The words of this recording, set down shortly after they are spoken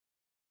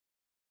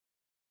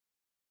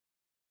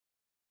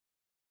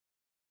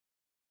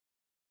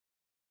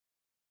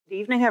Good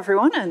evening,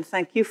 everyone, and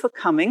thank you for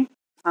coming.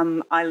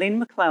 I'm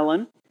Eileen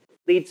McLellan,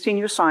 lead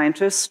senior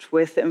scientist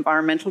with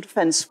Environmental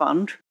Defense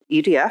Fund,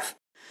 EDF.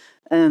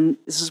 And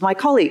this is my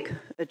colleague,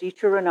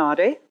 Aditya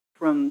Renade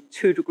from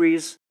 2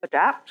 Degrees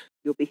Adapt.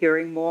 You'll be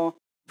hearing more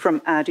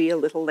from Adi a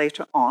little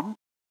later on.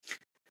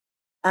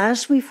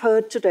 As we've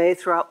heard today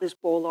throughout this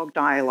Borlaug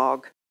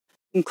dialogue,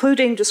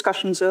 including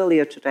discussions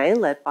earlier today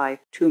led by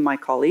 2 of my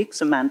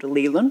colleagues, Amanda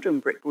Leland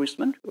and Britt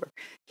Grusman, who are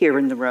here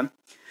in the room,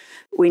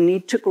 we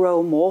need to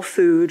grow more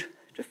food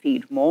to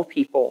feed more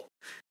people,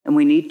 and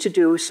we need to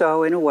do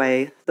so in a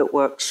way that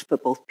works for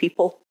both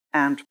people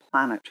and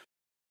planet.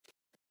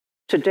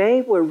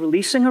 Today, we're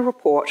releasing a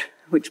report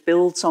which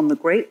builds on the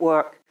great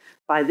work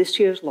by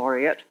this year's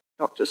laureate,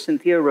 Dr.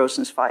 Cynthia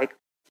Rosenzweig,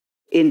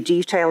 in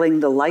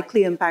detailing the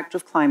likely impact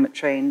of climate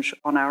change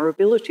on our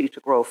ability to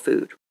grow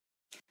food.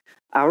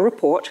 Our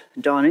report,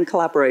 done in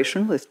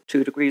collaboration with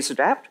 2 Degrees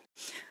Adapt,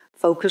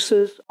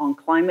 focuses on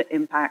climate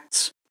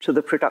impacts to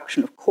the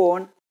production of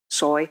corn,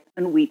 soy,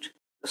 and wheat,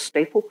 the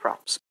staple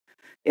crops,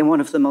 in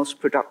one of the most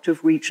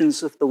productive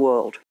regions of the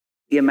world,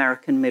 the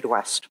American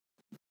Midwest.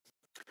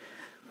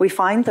 We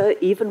find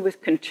that even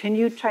with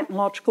continued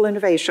technological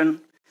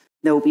innovation,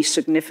 there will be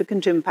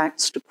significant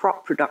impacts to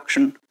crop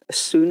production as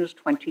soon as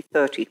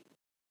 2030.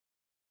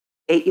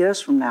 8 years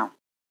from now.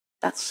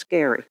 That's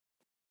scary.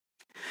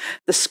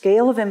 The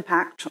scale of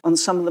impact on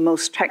some of the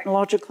most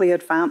technologically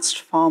advanced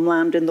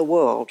farmland in the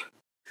world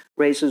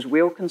raises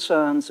real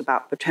concerns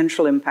about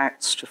potential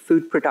impacts to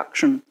food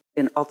production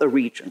in other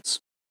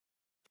regions.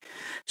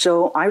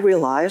 So I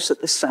realize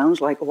that this sounds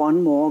like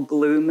one more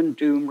gloom and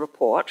doom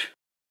report,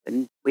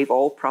 and we've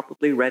all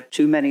probably read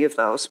too many of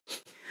those.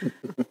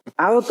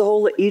 Our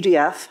goal at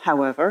EDF,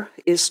 however,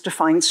 is to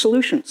find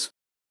solutions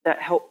that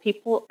help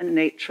people and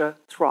nature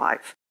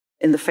thrive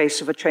in the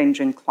face of a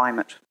changing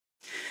climate.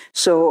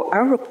 So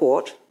our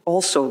report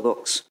also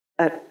looks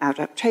at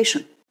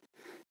adaptation,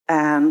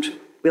 and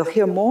we'll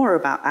hear more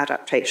about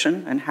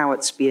adaptation and how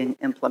it's being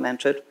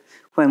implemented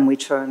when we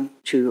turn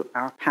to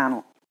our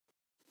panel.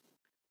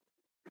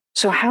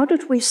 So how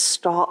did we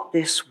start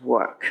this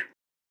work?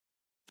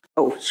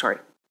 Oh, sorry.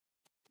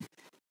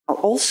 I'll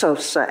also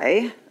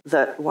say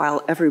that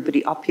while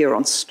everybody up here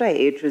on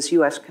stage is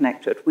US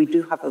connected, we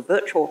do have a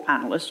virtual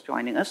panelist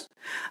joining us,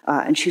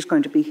 and she's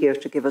going to be here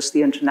to give us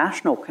the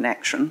international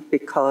connection,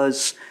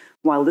 because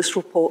while this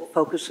report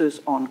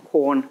focuses on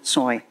corn,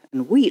 soy,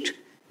 and wheat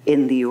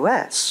in the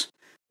US,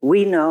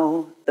 we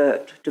know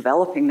that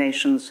developing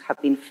nations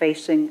have been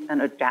facing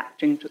and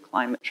adapting to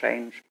climate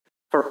change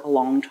for a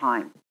long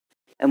time.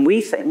 And we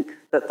think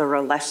that there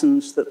are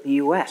lessons that the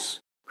US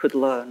could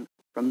learn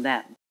from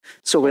them.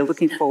 So we're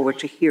looking forward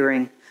to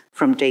hearing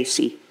from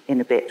Daisy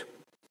in a bit.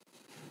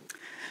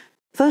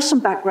 First, some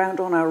background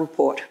on our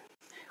report.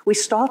 We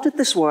started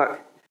this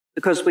work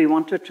because we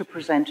wanted to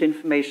present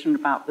information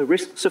about the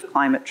risks of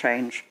climate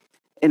change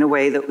in a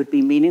way that would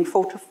be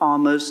meaningful to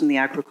farmers and the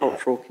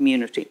agricultural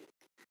community.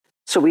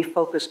 So we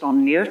focused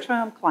on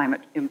near-term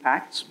climate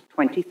impacts,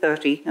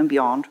 2030 and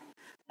beyond,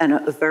 and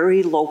at a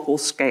very local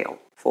scale,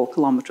 4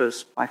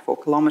 kilometers by 4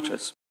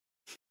 kilometers,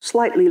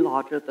 slightly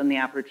larger than the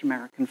average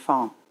American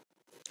farm.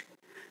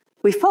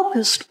 We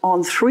focused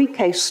on 3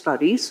 case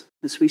studies,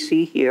 as we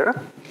see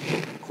here: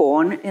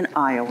 corn in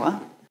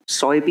Iowa,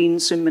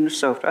 soybeans in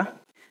Minnesota,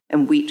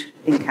 and wheat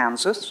in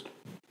Kansas.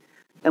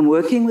 And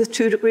working with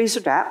 2 Degrees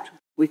Adapt,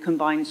 we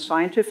combined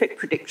scientific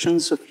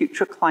predictions of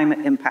future climate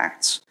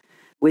impacts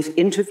with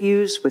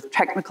interviews with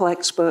technical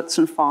experts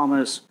and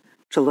farmers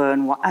to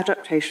learn what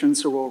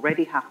adaptations are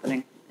already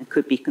happening and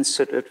could be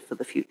considered for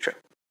the future.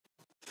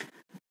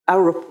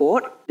 Our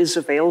report is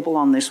available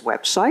on this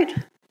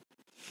website,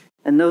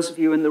 and those of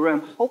you in the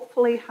room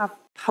hopefully have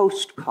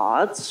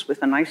postcards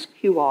with a nice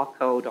QR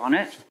code on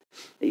it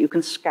that you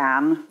can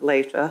scan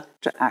later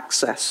to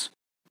access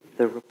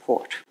the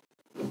report.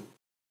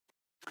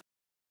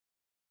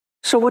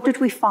 So what did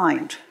we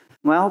find?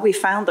 Well, we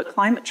found that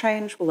climate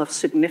change will have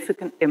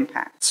significant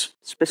impacts.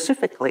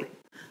 Specifically,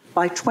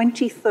 by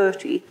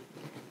 2030,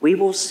 we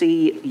will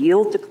see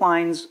yield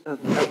declines of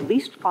at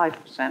least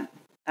 5%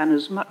 and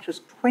as much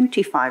as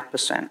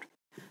 25%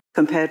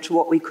 compared to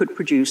what we could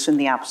produce in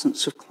the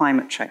absence of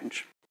climate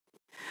change.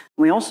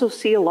 We also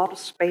see a lot of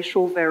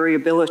spatial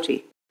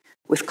variability,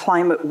 with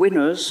climate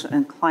winners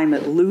and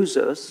climate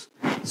losers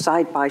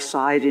side by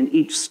side in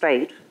each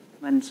state,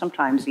 and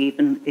sometimes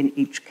even in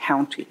each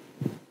county.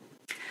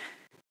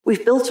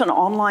 We've built an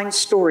online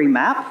story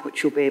map,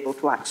 which you'll be able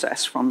to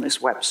access from this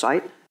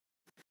website.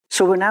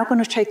 So we're now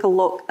going to take a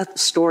look at the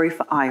story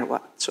for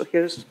Iowa. So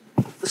here's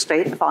the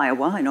state of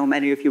Iowa. I know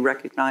many of you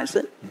recognize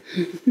it.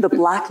 The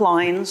black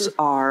lines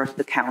are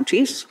the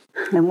counties,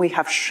 and we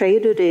have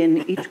shaded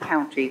in each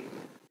county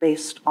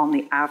based on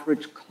the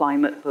average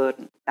climate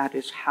burden. That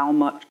is how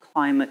much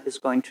climate is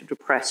going to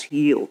depress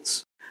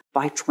yields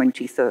by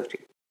 2030.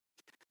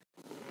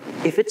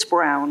 If it's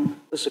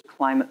brown, there's a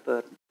climate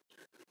burden.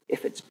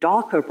 If it's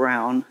darker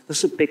brown,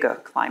 there's a bigger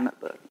climate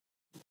burden.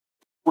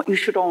 What you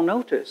should all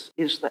notice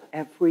is that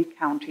every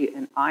county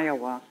in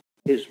Iowa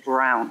is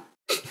brown.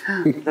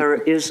 There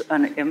is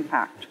an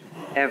impact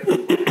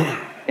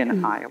everywhere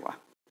in Iowa.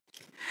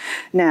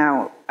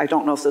 Now, I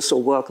don't know if this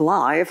will work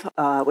live.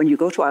 When you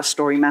go to our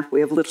story map,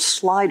 we have a little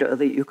slider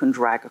that you can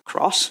drag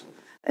across,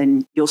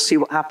 and you'll see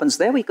what happens.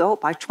 There we go,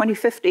 by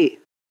 2050.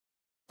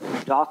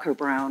 Darker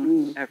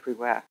brown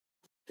everywhere.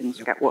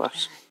 Things get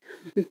worse.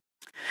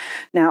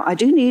 Now, I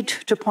do need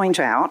to point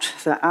out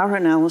that our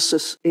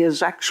analysis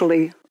is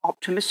actually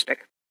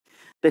optimistic,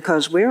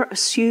 because we're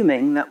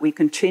assuming that we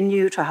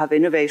continue to have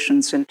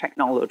innovations in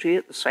technology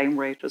at the same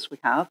rate as we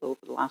have over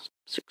the last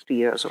 60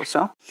 years or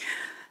so.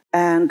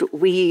 And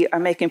we are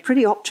making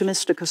pretty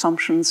optimistic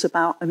assumptions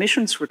about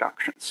emissions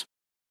reductions,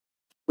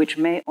 which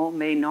may or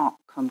may not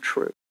come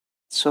true.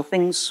 So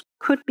things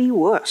could be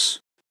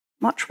worse,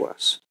 much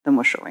worse than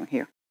we're showing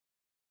here.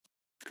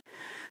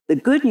 The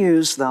good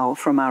news, though,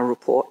 from our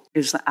report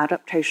is that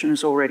adaptation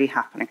is already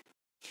happening.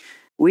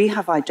 We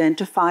have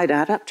identified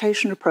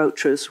adaptation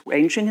approaches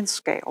ranging in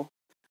scale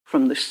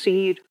from the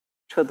seed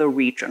to the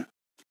region,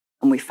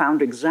 and we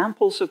found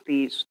examples of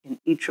these in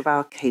each of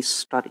our case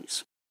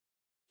studies.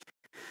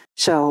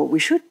 So we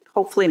should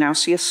hopefully now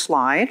see a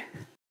slide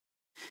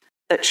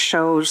that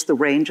shows the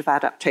range of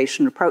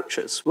adaptation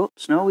approaches.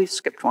 Whoops, no, we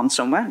skipped one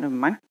somewhere, never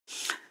mind.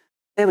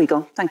 There we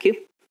go, thank you.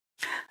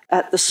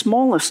 At the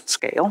smallest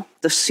scale,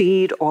 the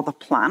seed or the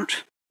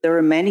plant, there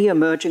are many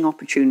emerging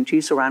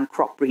opportunities around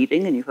crop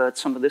breeding, and you heard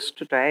some of this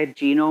today,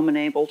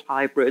 genome-enabled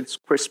hybrids,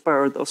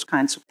 CRISPR, those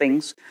kinds of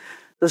things.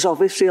 There's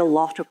obviously a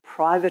lot of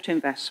private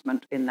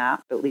investment in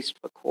that, at least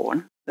for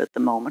corn at the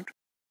moment.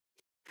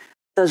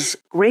 There's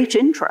great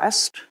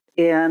interest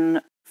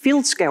in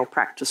field-scale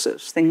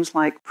practices, things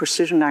like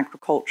precision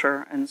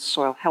agriculture and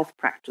soil health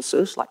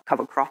practices, like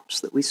cover crops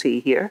that we see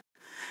here.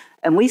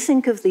 And we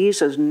think of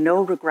these as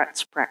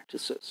no-regrets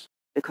practices,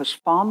 because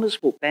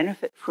farmers will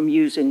benefit from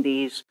using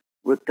these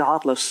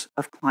regardless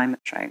of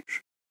climate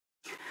change.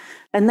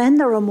 And then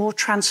there are more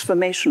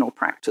transformational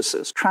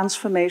practices.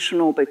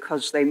 Transformational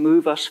because they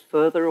move us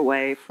further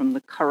away from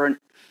the current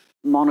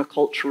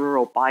monoculture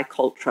or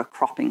biculture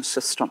cropping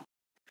system.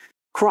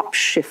 Crop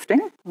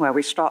shifting, where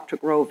we start to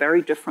grow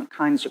very different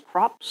kinds of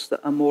crops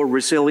that are more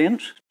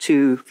resilient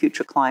to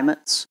future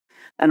climates,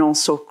 and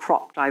also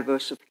crop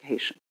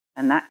diversification.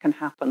 And that can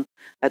happen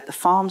at the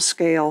farm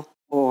scale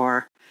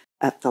or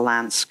at the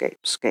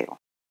landscape scale.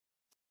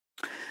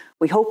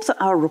 We hope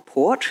that our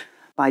report,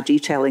 by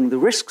detailing the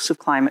risks of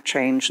climate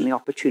change and the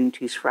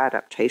opportunities for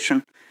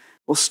adaptation,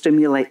 will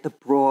stimulate the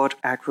broad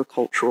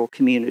agricultural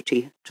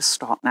community to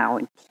start now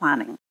in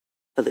planning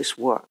for this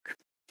work.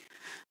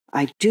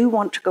 I do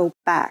want to go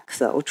back,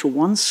 though, to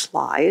one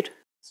slide.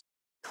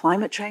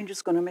 Climate change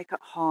is going to make it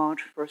hard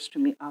for us to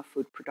meet our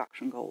food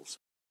production goals.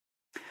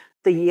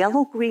 The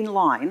yellow-green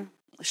line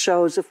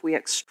shows if we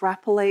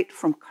extrapolate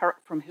from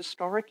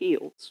historic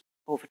yields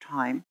over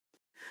time,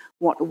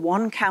 what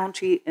one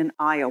county in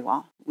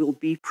Iowa will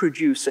be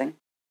producing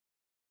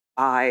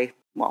by,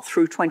 well,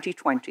 through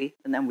 2020,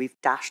 and then we've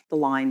dashed the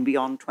line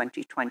beyond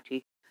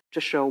 2020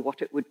 to show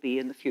what it would be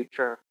in the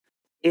future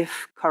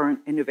if current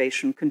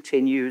innovation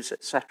continues,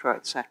 et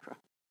cetera,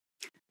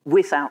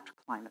 without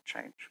climate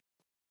change.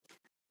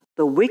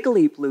 The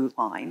wiggly blue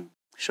line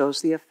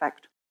shows the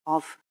effect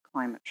of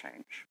climate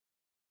change.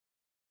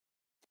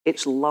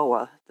 It's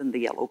lower than the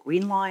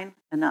yellow-green line,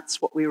 and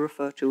that's what we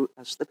refer to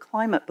as the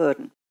climate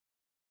burden.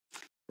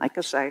 Like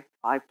I say,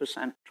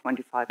 5%,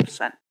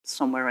 25%,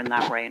 somewhere in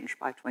that range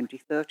by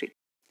 2030.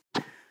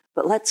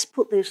 But let's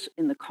put this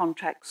in the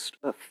context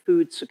of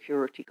food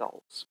security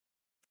goals.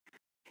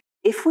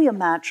 If we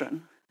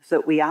imagine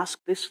that we ask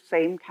this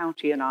same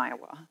county in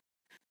Iowa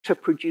to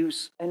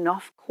produce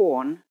enough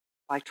corn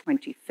by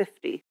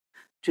 2050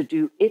 to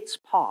do its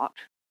part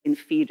in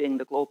feeding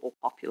the global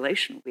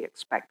population we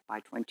expect by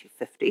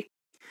 2050,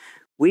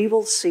 we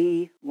will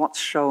see what's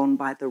shown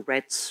by the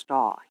red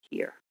star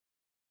here.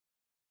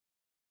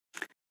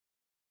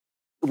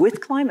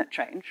 With climate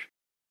change,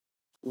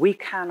 we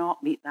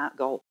cannot meet that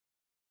goal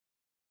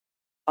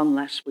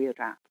unless we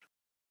adapt.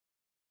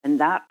 And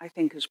that, I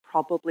think, is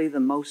probably the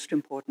most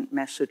important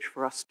message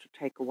for us to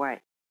take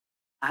away.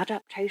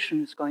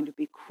 Adaptation is going to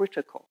be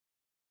critical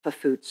for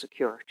food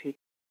security,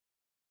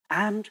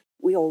 and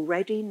we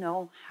already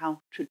know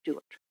how to do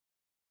it.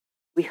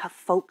 We have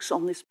folks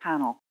on this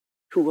panel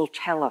who will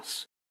tell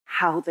us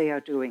how they are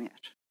doing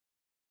it.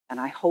 And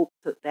I hope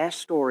that their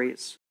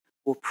stories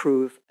will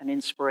prove an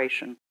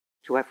inspiration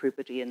to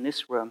everybody in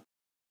this room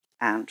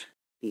and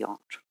beyond.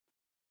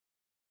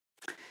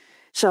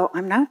 So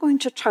I'm now going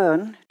to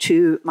turn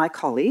to my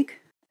colleague,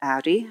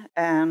 Addie,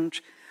 and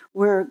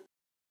we're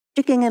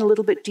digging in a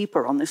little bit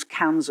deeper on this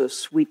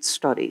Kansas wheat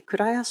study. Could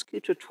I ask you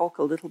to talk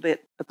a little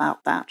bit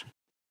about that?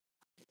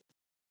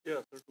 Yeah,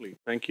 certainly.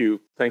 Thank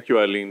you,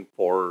 Eileen,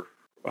 for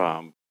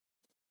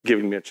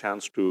giving me a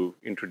chance to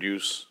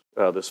introduce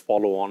this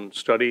follow-on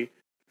study.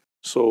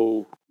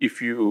 So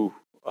if you,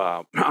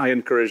 I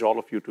encourage all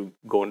of you to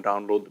go and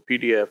download the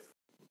PDF,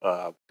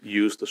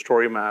 use the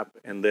story map,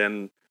 and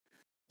then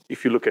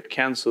if you look at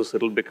Kansas,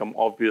 it'll become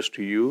obvious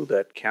to you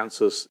that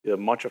Kansas,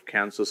 much of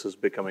Kansas is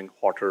becoming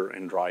hotter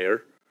and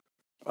drier.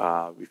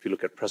 if you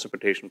look at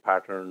precipitation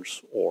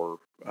patterns or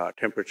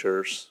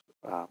temperatures,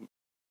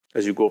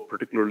 as you go,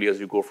 particularly as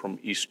you go from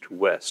east to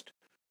west.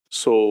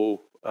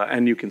 So,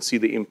 and you can see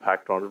the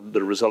impact on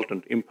the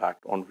resultant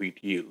impact on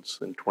wheat yields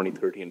in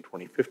 2030 and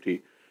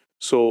 2050.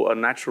 So a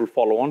natural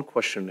follow-on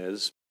question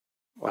is,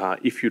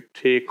 if you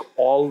take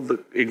all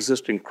the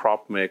existing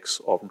crop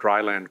mix of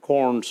dryland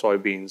corn,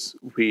 soybeans,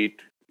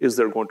 wheat, is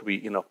there going to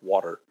be enough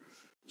water?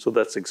 So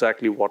that's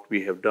exactly what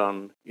we have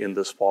done in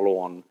this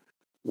follow-on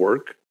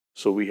work.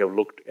 So we have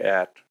looked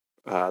at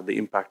the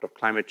impact of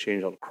climate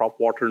change on crop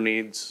water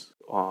needs,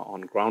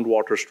 on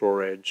groundwater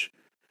storage,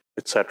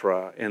 et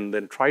cetera, and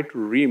then try to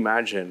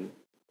reimagine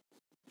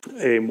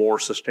a more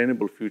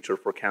sustainable future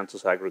for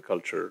Kansas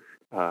agriculture,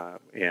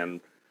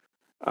 and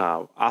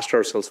asked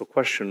ourselves a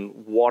question: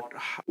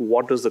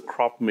 what does the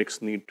crop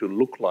mix need to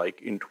look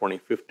like in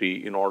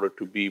 2050 in order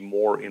to be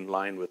more in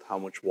line with how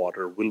much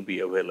water will be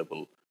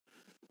available,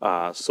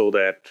 so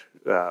that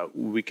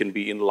we can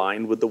be in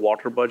line with the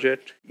water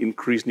budget,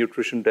 increase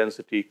nutrition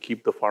density,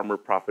 keep the farmer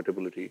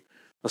profitability.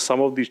 Now,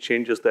 some of these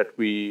changes that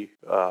we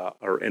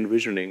are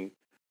envisioning,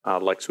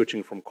 like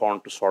switching from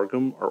corn to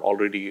sorghum, are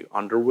already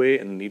underway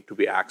and need to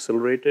be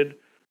accelerated.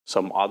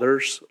 Some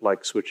others,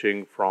 like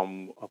switching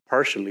from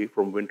partially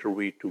from winter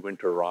wheat to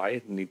winter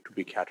rye, need to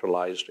be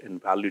catalyzed,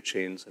 and value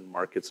chains and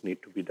markets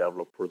need to be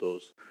developed for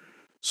those.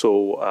 So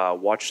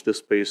watch this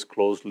space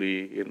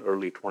closely. In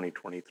early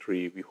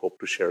 2023, we hope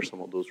to share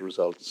some of those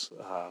results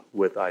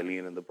with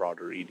Eileen and the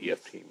broader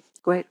EDF team.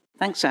 Great.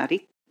 Thanks,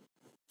 Adi.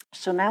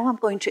 So now I'm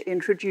going to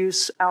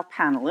introduce our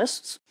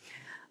panelists.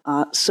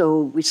 So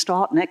we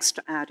start next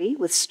to Adi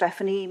with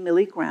Stephanie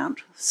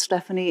Milley-Grant.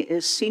 Stephanie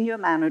is Senior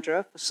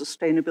Manager for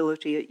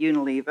Sustainability at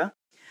Unilever,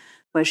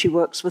 where she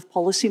works with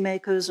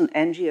policymakers and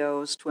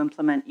NGOs to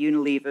implement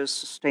Unilever's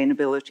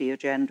sustainability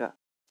agenda.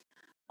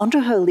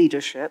 Under her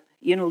leadership,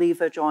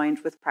 Unilever joined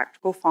with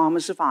Practical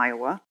Farmers of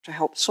Iowa to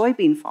help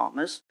soybean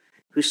farmers,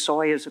 whose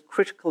soy is a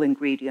critical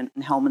ingredient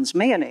in Hellmann's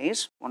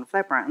mayonnaise, one of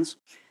their brands,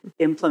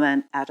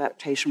 implement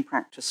adaptation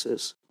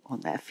practices on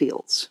their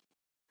fields.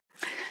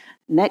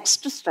 Next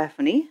to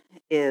Stephanie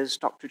is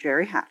Dr.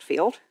 Jerry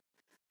Hatfield,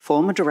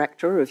 former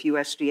director of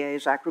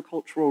USDA's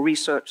Agricultural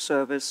Research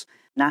Service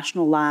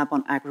National Lab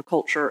on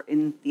Agriculture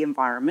in the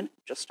Environment,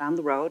 just down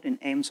the road in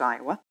Ames,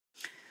 Iowa.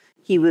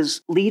 He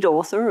was lead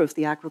author of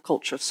the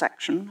agriculture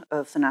section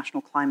of the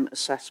National Climate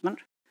Assessment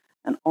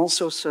and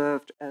also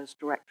served as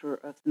director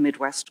of the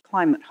Midwest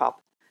Climate Hub,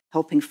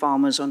 helping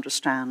farmers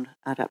understand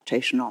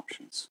adaptation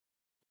options.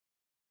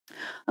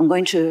 I'm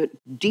going to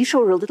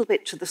detour a little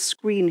bit to the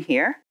screen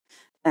here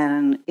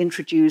and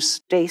introduce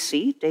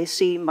Daisy.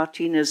 Daisy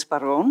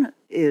Martinez-Barron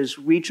is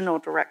Regional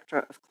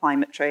Director of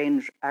Climate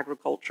Change,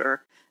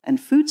 Agriculture, and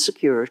Food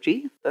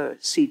Security,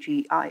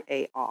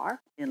 CGIAR,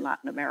 in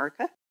Latin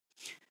America.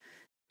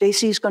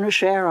 Daisy's going to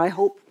share, I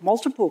hope,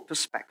 multiple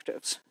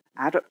perspectives: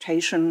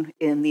 adaptation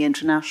in the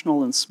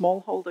international and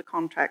smallholder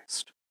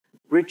context,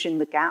 bridging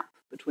the gap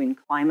between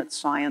climate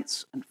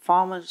science and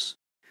farmers,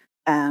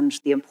 and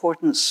the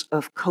importance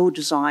of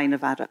co-design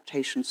of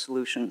adaptation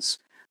solutions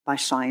by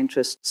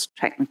scientists,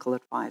 technical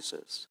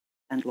advisors,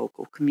 and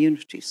local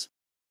communities.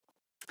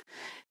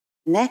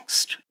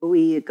 Next,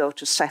 we go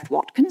to Seth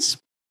Watkins.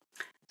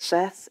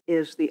 Seth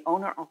is the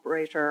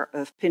owner-operator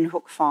of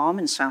Pinhook Farm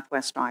in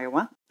southwest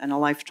Iowa and a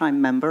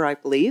lifetime member, I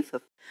believe,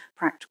 of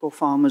Practical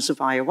Farmers of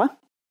Iowa.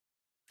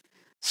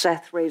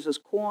 Seth raises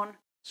corn,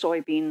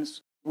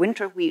 soybeans,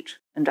 winter wheat,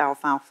 and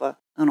alfalfa,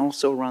 and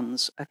also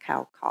runs a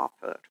cow-calf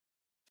herd.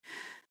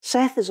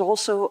 Seth is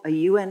also a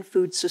UN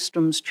Food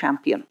Systems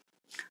champion,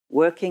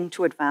 working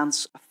to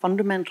advance a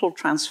fundamental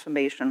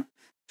transformation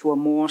to a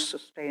more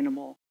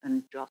sustainable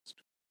and just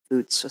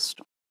food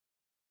system.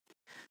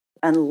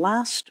 And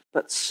last,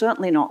 but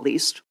certainly not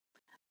least,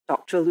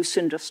 Dr.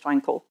 Lucinda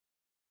Steinkel,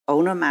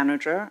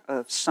 owner-manager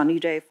of Sunny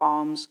Day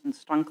Farms and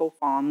Steinkel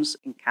Farms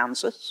in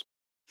Kansas.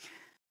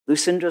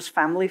 Lucinda's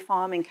family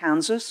farm in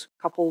Kansas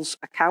couples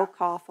a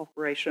cow-calf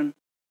operation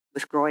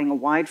with growing a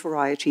wide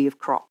variety of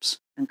crops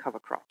and cover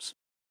crops.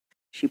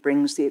 She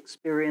brings the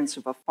experience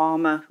of a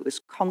farmer who is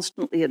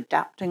constantly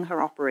adapting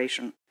her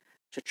operation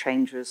to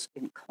changes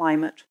in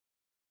climate,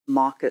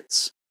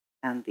 markets,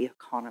 and the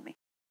economy.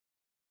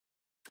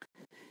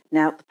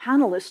 Now, the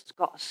panelists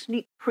got a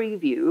sneak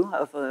preview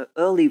of an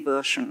early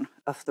version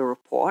of the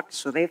report,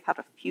 so they've had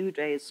a few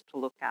days to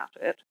look at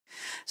it.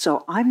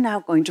 So I'm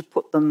now going to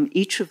put them,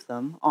 each of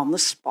them, on the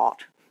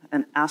spot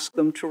and ask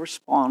them to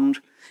respond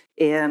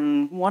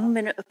in 1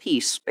 minute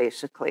apiece,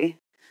 basically,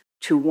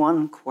 to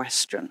one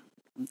question.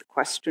 And the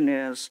question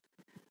is,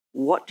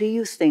 what do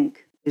you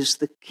think is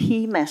the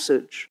key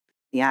message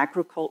the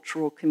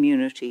agricultural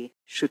community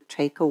should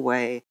take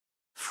away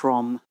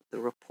from the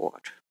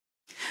report?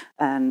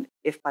 And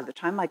if by the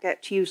time I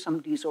get to you,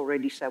 somebody's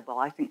already said, well,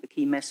 I think the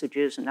key message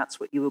is, and that's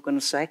what you were going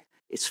to say,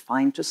 it's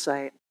fine to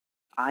say,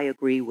 I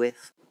agree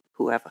with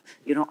whoever.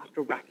 You don't have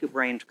to rack your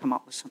brain to come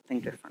up with something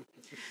different.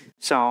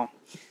 So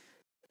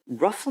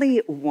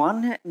roughly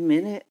 1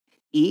 minute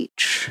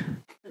each.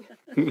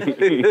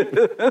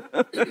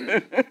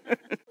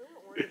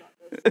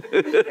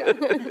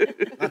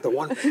 Not the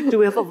one. Do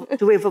we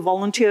have a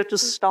volunteer to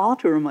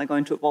start, or am I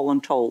going to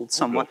volunteer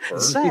someone?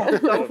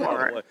 Go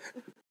for it.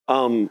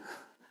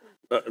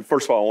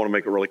 First of all, I want to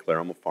make it really clear.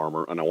 I'm a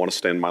farmer, and I want to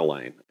stay in my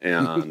lane.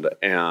 And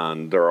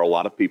there are a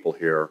lot of people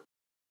here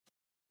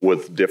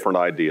with different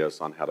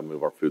ideas on how to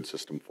move our food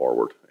system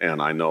forward.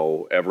 And I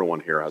know everyone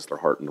here has their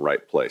heart in the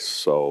right place.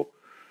 So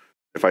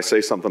if I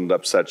say something that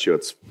upsets you,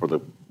 it's for the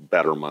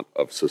betterment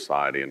of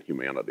society and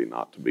humanity,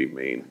 not to be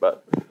mean.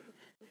 But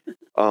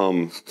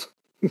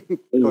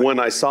when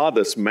I saw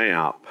this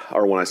map,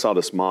 or when I saw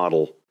this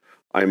model,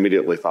 I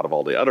immediately thought of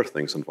all the other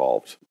things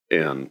involved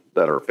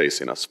that are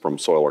facing us, from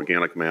soil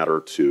organic matter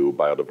to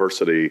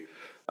biodiversity.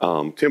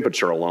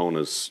 Temperature alone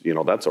is,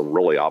 that's a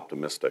really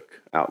optimistic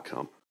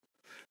outcome.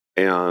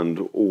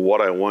 And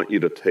what I want you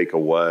to take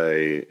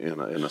away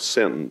in a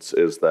sentence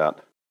is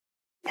that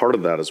part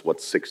of that is what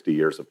 60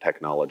 years of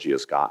technology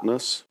has gotten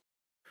us.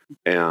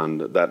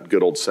 And that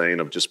good old saying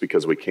of just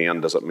because we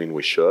can doesn't mean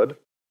we should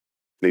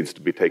needs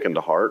to be taken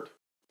to heart.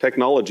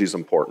 Technology is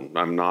important.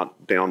 I'm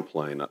not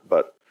downplaying it,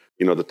 but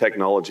the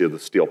technology of the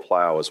steel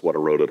plow is what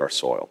eroded our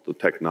soil. The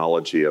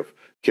technology of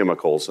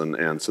chemicals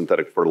and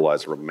synthetic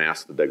fertilizer have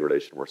masked the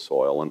degradation of our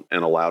soil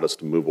and allowed us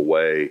to move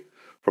away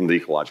from the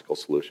ecological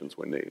solutions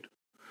we need.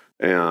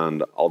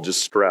 And I'll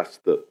just stress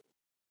that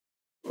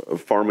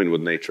farming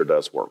with nature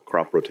does work.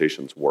 Crop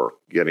rotations work.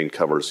 Getting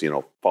covers,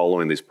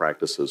 following these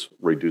practices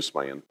reduce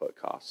my input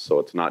costs. So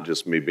it's not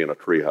just me being a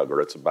tree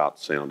hugger, it's about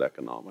sound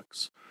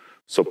economics.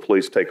 So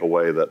please take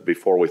away that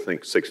before we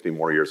think 60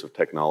 more years of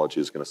technology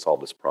is going to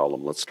solve this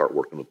problem, let's start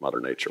working with Mother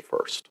Nature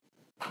first.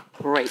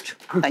 Great,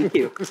 thank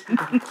you.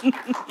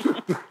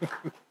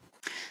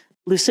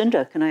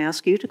 Lucinda, can I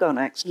ask you to go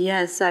next?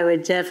 Yes, I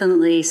would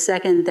definitely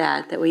second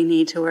that we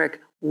need to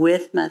work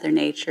with Mother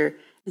Nature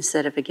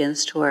instead of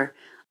against her.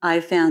 I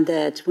found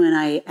that when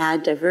I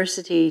add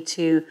diversity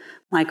to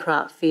my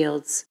crop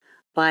fields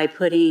by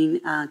putting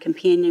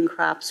companion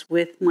crops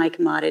with my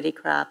commodity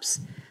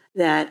crops,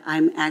 that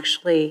I'm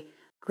actually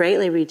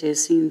greatly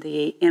reducing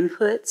the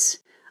inputs.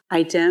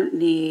 I don't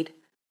need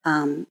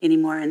any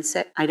more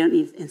I don't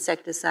need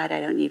insecticide.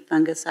 I don't need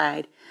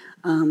fungicide.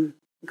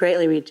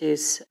 Greatly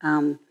reduce.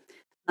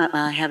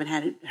 I haven't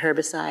had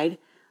herbicide.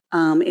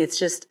 It's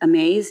just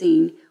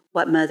amazing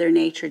what Mother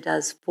Nature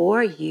does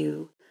for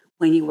you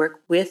when you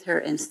work with her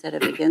instead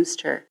of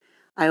against her.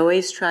 I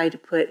always try to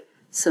put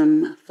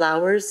some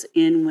flowers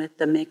in with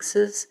the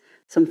mixes,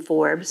 some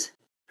forbs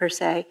per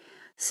se,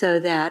 so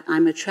that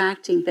I'm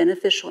attracting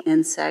beneficial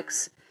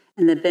insects,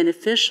 and the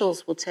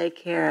beneficials will take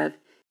care of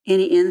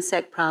any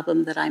insect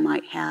problem that I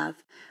might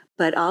have,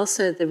 but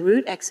also the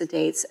root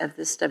exudates of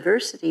this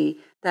diversity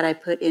that I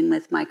put in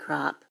with my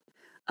crop.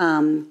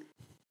 The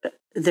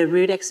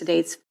root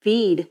exudates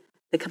feed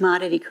the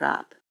commodity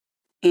crop,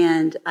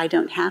 and I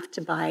don't have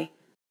to buy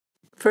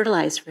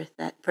fertilizer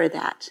for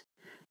that.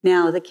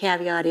 Now, the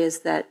caveat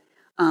is that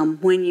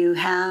when you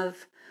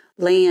have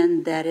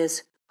land that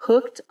is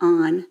hooked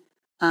on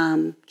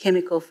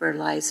chemical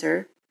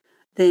fertilizer,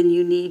 then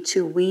you need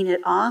to wean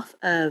it off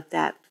of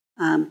that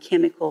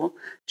chemical,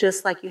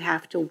 just like you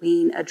have to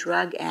wean a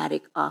drug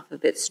addict off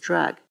of its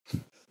drug.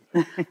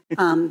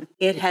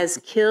 It has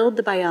killed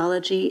the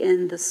biology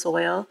in the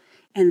soil,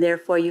 and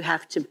therefore you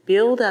have to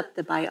build up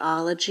the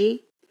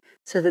biology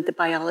so that the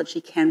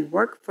biology can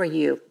work for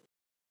you.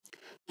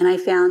 And I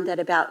found that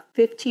about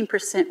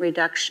 15%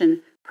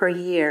 reduction per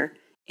year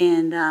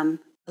in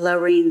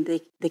lowering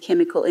the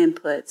chemical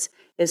inputs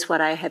is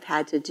what I have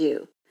had to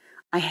do.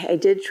 I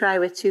did try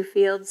with 2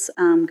 fields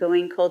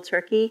going cold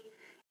turkey,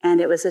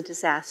 and it was a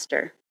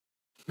disaster.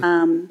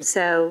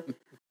 So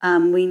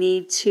we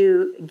need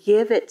to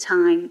give it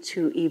time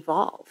to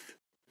evolve.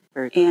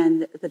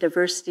 And the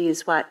diversity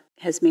is what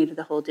has made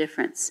the whole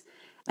difference.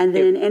 And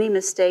then any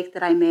mistake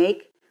that I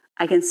make,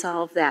 I can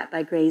solve that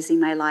by grazing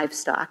my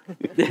livestock.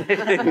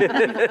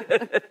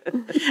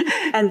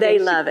 And they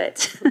love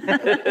it.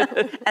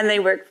 And they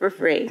work for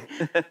free.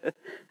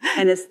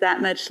 And it's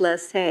that much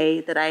less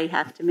hay that I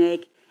have to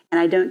make. And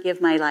I don't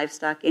give my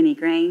livestock any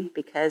grain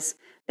because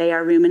they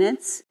are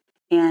ruminants,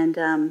 and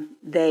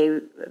they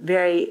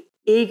very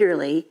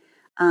eagerly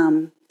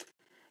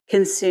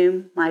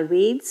consume my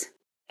weeds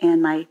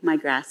and my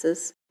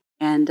grasses,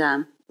 and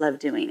love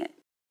doing it.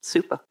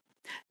 Super.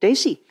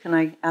 Daisy, can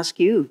I ask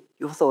you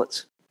your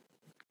thoughts?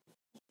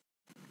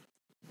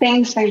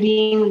 Thanks,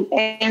 Eileen.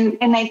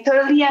 And I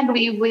totally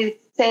agree with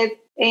Seth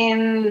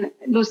and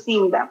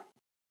Lucinda.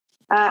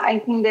 I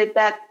think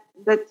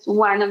that's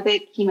one of the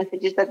key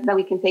messages that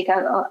we can take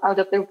out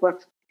of their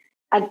work.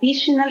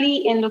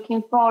 Additionally, in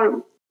looking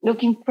from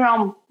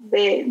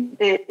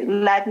the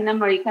Latin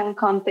American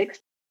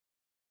context,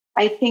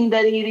 I think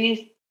that it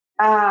is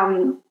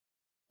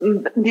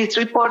this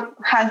report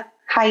has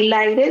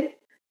highlighted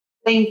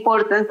the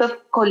importance of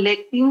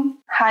collecting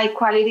high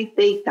quality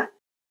data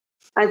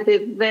at the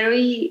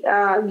very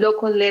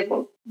local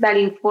level that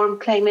inform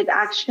climate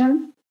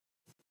action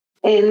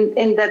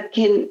and that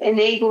can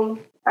enable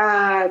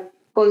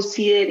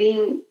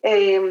considering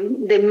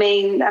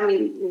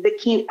the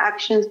key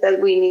actions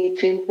that we need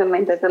to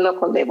implement at the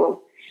local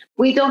level.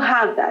 We don't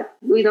have that.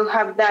 We don't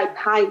have that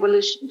high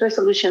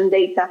resolution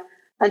data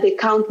at the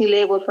county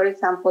level, for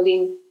example,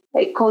 in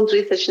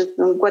countries such as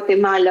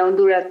Guatemala,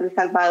 Honduras, and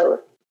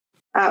Salvador,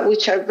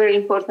 which are very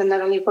important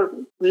not only for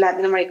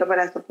Latin America but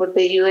also for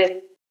the U.S.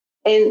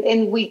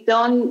 And we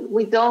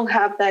don't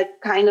have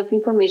that kind of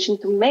information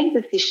to make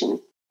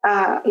decisions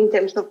in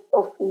terms of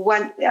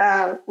what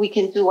we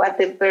can do at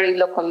the very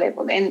local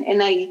level.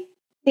 And I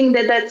think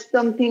that that's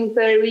something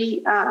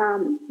very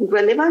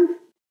relevant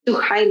to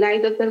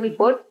highlight of the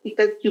report,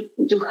 because you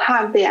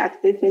have the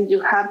access and you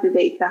have the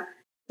data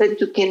that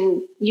you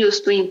can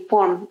use to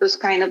inform those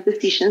kind of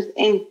decisions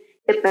and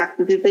the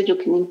practices that you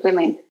can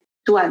implement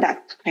to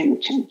adapt to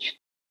climate change.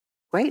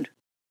 Great.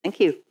 Thank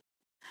you.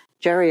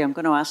 Jerry, I'm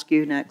going to ask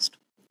you next.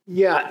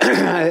 Yeah,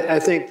 I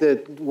think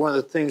that one of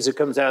the things that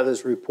comes out of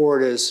this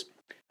report is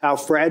how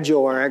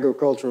fragile our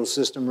agricultural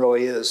system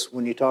really is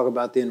when you talk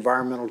about the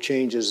environmental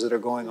changes that are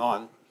going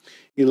on.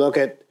 You look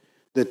at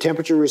the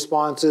temperature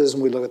responses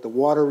and we look at the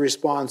water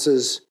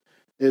responses,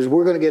 is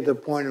we're going to get to a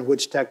point in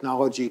which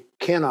technology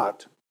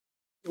cannot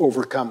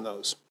overcome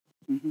those.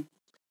 Mm-hmm.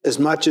 As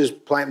much as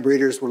plant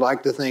breeders would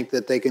like to think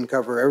that they can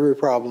cover every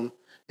problem,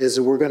 is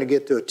that we're going to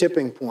get to a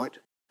tipping point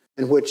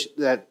in which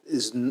the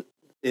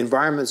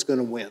environment's going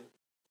to win.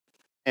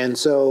 And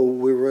so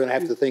we're going to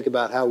have to think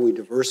about how we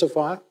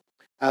diversify.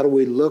 How do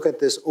we look at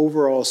this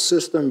overall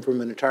system from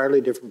an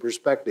entirely different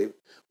perspective?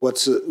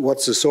 What's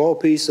the soil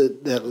piece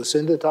that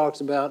Lucinda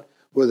talks about?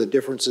 What are the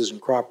differences in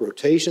crop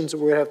rotations that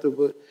we're going to have to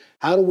put?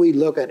 How do we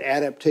look at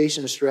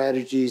adaptation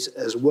strategies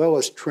as well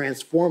as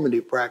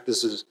transformative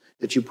practices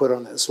that you put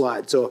on that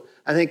slide? So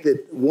I think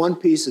that one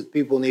piece that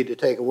people need to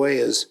take away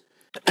is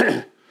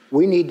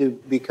we need to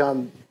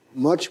become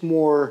much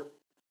more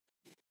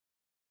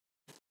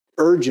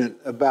urgent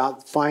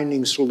about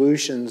finding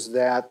solutions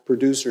that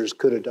producers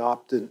could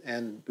adopt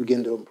and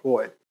begin to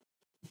employ.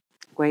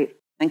 Great.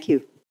 Thank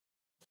you.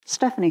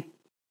 Stephanie.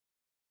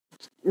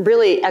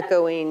 Really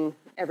echoing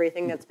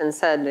everything that's been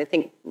said, I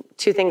think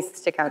two things that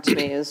stick out to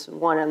me is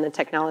one on the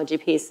technology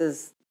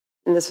pieces,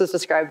 and this was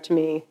described to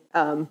me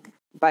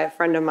by a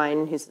friend of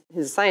mine who's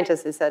a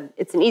scientist, who said,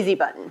 it's an easy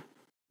button.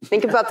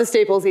 Think about the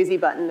Staples easy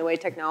button the way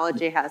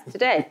technology has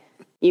today.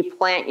 You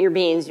plant your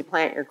beans, you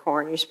plant your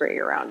corn, you spray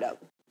your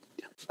Roundup.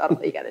 That's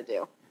all you got to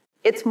do.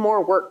 It's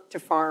more work to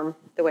farm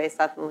the way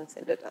Seth and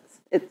Lucinda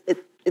does.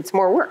 It's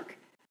more work.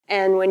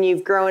 And when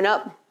you've grown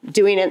up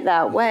doing it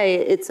that way,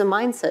 it's a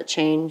mindset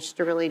change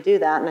to really do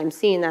that. And I'm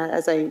seeing that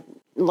as I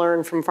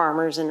learn from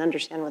farmers and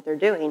understand what they're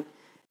doing.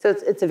 So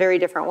it's a very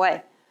different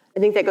way. I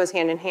think that goes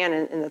hand in hand,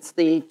 and that's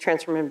the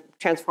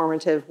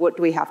transformative, what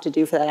do we have to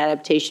do for that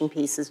adaptation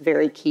piece is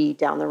very key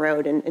down the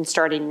road and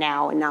starting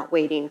now and not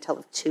waiting until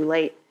it's too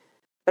late.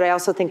 But I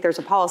also think there's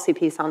a policy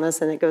piece on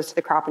this, and it goes to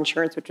the crop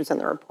insurance, which was in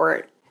the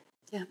report.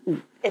 Yeah.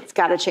 It's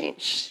got to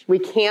change. We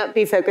can't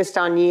be focused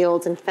on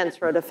yields and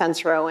fence row to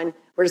fence row, and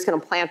we're just going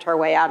to plant our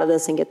way out of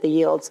this and get the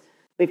yields.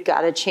 We've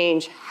got to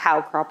change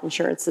how crop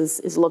insurance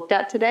is looked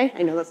at today.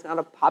 I know that's not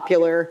a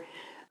popular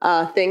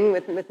thing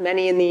with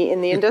many in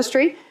the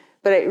industry,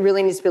 but it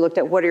really needs to be looked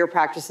at. What are your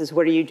practices?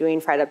 What are you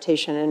doing for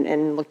adaptation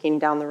and looking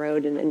down the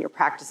road and your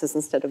practices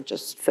instead of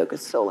just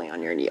focus solely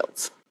on your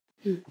yields?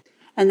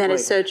 And that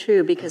is so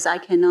true, because I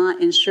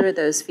cannot insure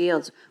those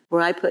fields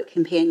where I put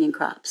companion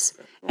crops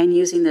and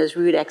using those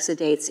root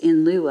exudates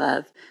in lieu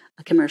of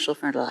a commercial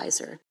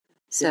fertilizer.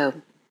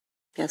 So,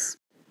 yes.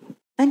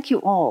 Thank you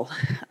all.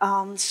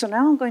 So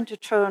now I'm going to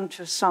turn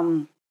to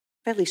some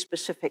fairly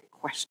specific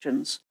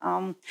questions.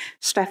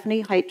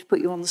 Stephanie, I hate to put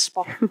you on the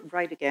spot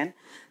right again.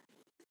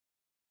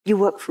 You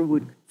work for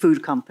a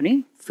food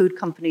company. Food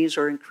companies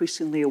are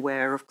increasingly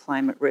aware of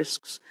climate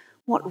risks.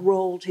 What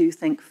role do you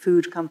think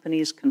food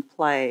companies can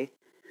play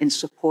in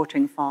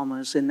supporting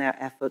farmers in their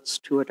efforts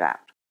to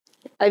adapt?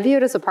 I view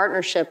it as a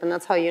partnership, and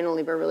that's how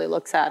Unilever really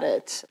looks at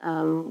it.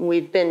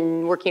 We've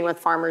been working with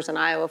farmers in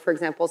Iowa, for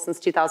example, since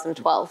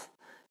 2012.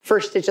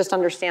 First, to just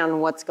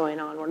understand what's going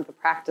on, what are the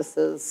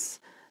practices,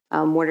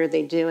 what are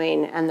they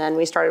doing, and then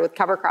we started with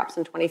cover crops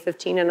in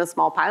 2015 in a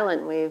small pilot,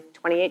 and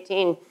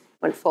 2018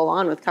 went full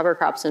on with cover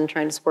crops and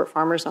trying to support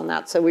farmers on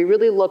that. So we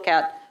really look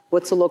at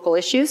what's the local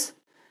issues,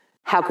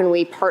 how can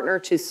we partner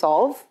to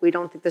solve? We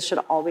don't think this should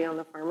all be on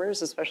the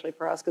farmers, especially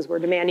for us, because we're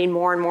demanding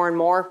more and more and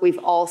more. We've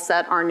all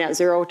set our net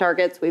zero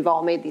targets. We've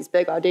all made these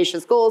big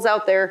audacious goals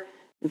out there,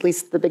 at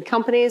least the big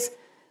companies.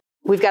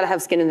 We've got to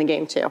have skin in the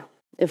game too.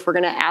 If we're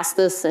going to ask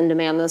this and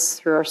demand this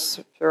through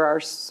our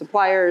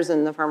suppliers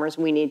and the farmers,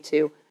 we need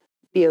to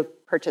be a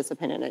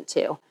participant in it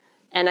too.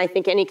 And I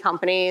think any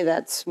company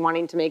that's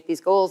wanting to make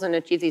these goals and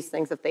achieve these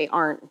things, if they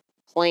aren't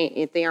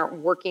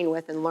working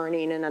with and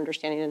learning and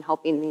understanding and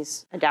helping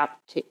these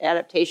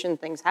adaptation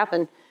things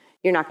happen,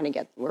 you're not going to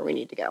get where we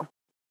need to go.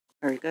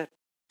 Very good.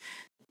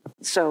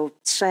 So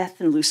Seth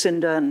and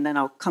Lucinda, and then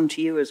I'll come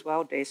to you as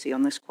well, Daisy,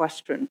 on this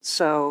question.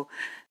 So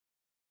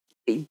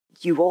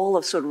you all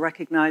have sort of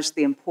recognized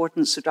the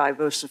importance of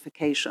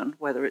diversification,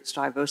 whether it's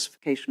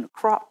diversification of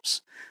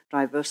crops,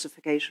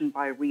 diversification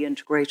by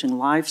reintegrating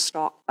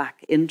livestock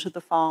back into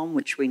the farm,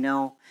 which we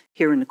know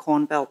here in the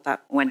Corn Belt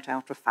that went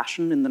out of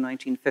fashion in the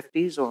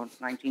 1950s or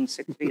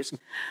 1960s.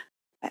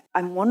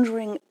 I'm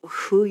wondering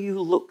who you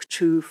look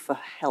to for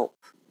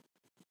help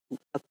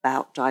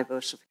about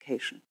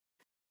diversification.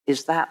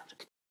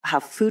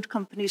 Have food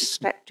companies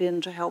stepped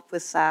in to help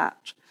with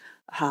that?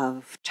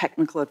 Have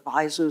technical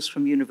advisors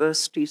from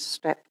universities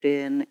stepped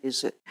in?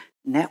 Is it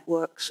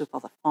networks of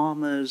other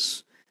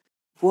farmers?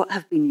 What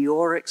have been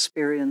your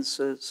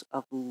experiences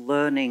of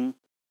learning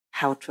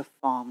how to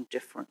farm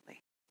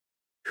differently?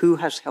 Who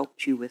has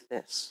helped you with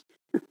this?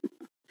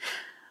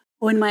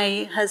 When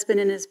my husband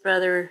and his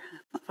brother,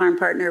 farm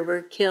partner,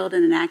 were killed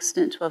in an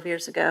accident 12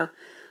 years ago,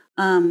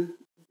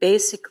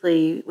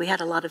 basically we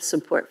had a lot of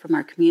support from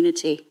our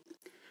community.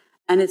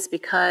 And it's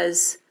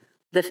because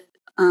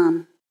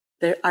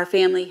our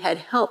family had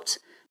helped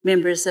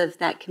members of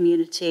that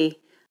community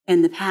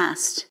in the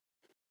past,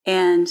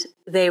 and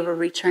they were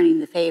returning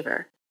the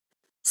favor.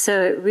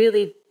 So it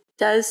really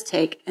does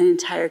take an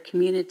entire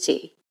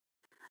community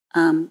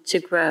to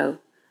grow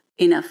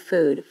enough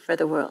food for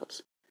the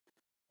world.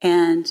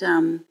 And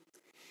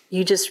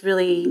you just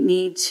really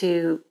need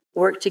to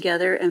work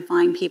together and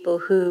find people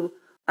who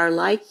are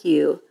like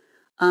you.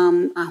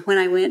 When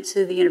I went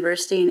to the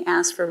university and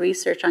asked for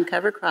research on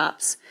cover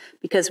crops,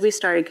 because we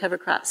started cover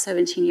crops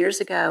 17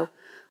 years ago,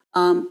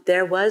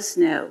 there was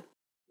no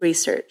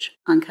research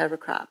on cover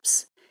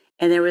crops.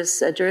 And there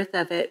was a dearth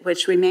of it,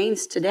 which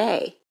remains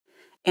today.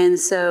 And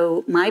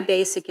so my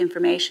basic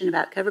information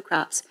about cover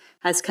crops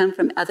has come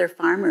from other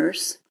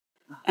farmers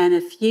and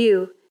a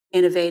few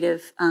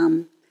innovative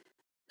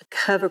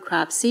cover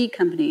crop seed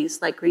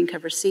companies like Green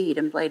Cover Seed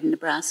in Bladen,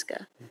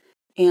 Nebraska.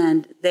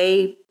 And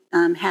they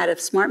had a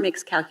smart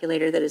mix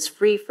calculator that is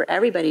free for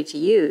everybody to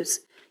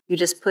use. You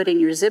just put in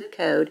your zip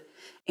code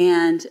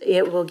and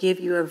it will give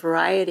you a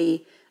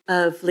variety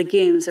of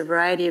legumes, a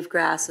variety of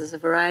grasses, a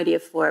variety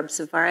of forbs,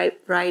 a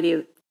variety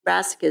of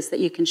brassicas that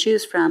you can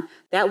choose from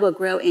that will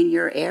grow in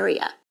your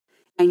area.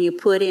 And you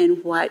put in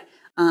what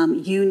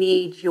you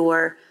need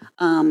your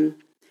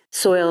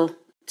soil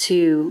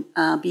to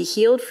be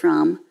healed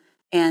from,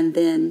 and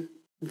then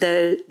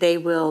they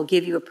will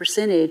give you a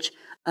percentage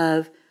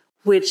of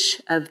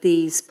which of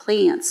these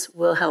plants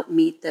will help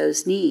meet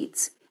those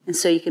needs. And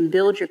so you can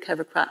build your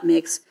cover crop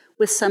mix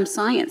with some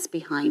science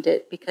behind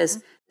it,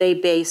 because they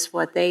base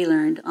what they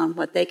learned on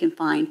what they can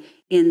find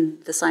in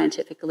the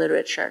scientific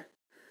literature.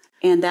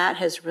 And that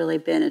has really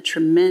been a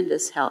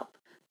tremendous help.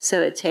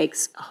 So it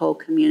takes a whole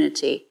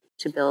community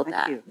to build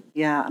that. Thank you.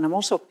 Yeah, and I'm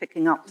also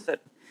picking up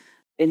that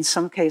in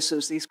some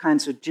cases, these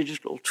kinds of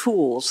digital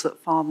tools that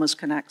farmers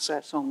can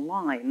access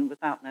online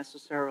without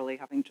necessarily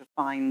having to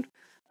find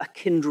a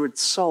kindred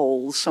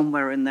soul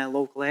somewhere in their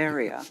local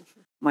area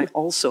might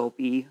also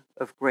be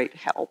of great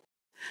help.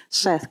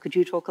 Seth, could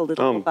you talk a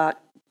little about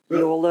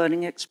your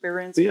learning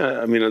experience? Yeah,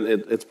 I mean,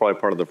 it's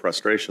probably part of the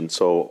frustration.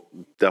 So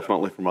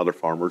definitely from other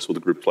farmers with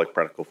groups like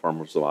Practical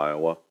Farmers of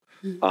Iowa.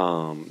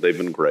 They've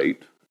been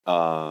great.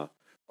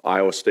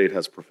 Iowa State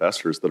has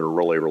professors that are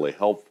really, really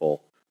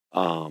helpful.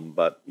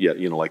 But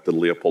yet, like the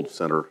Leopold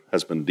Center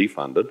has been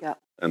defunded. Yep.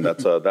 And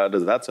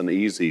that's an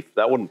easy,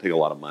 that wouldn't take a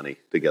lot of money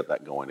to get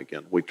that going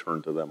again. We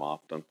turn to them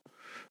often.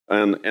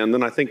 And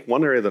then I think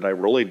one area that I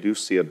really do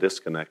see a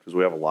disconnect is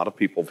we have a lot of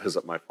people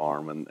visit my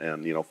farm and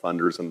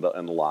funders and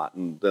a lot.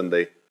 And then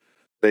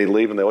they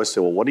leave and they always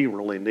say, well, what do you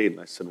really need? And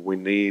I said, we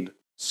need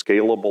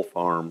scalable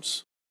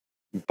farms.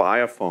 Buy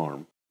a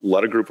farm,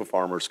 let a group of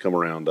farmers come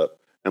around it,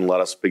 and let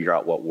us figure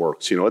out what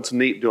works. It's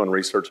neat doing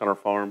research on our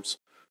farms,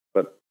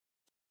 but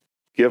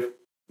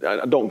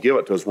don't give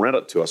it to us, rent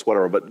it to us,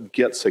 whatever, but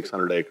get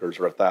 600 acres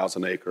or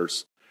 1,000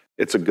 acres.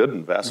 It's a good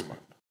investment.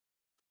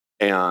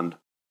 And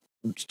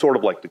sort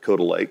of like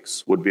Dakota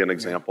Lakes would be an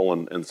example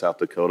in South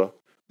Dakota.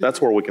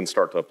 That's where we can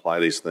start to apply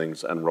these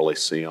things and really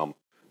see them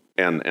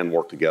and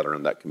work together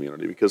in that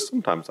community. Because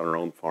sometimes on our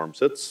own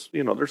farms,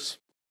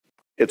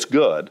 it's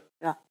good,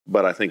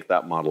 but I think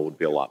that model would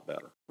be a lot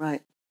better.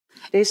 Right.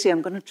 Daisy,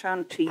 I'm going to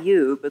turn to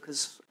you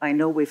because I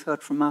know we've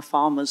heard from our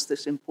farmers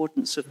this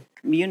importance of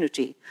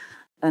community.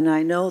 And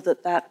I know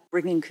that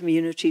bringing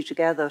community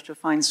together to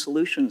find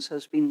solutions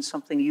has been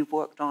something you've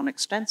worked on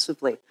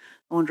extensively.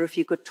 I wonder if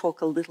you could talk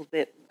a little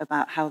bit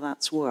about how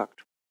that's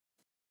worked.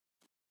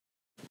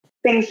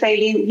 Thanks,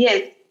 Eileen.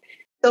 Yes.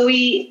 So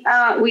we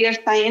are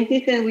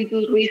scientists and we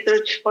do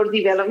research for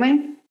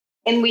development.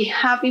 And we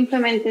have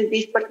implemented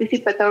this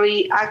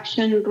participatory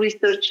action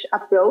research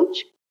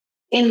approach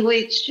in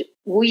which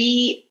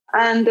we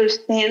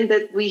understand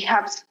that we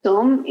have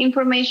some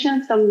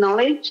information, some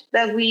knowledge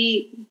that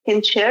we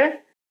can share,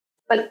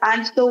 but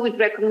also we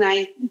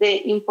recognize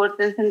the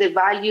importance and the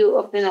value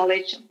of the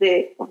knowledge of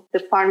the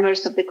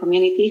farmers of the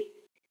community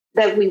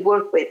that we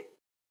work with.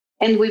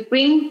 And we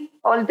bring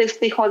all the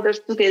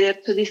stakeholders together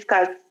to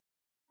discuss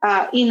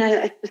in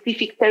a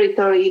specific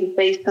territory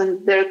based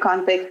on their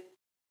context,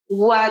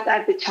 what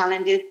are the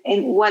challenges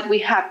and what we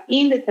have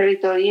in the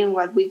territory and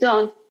what we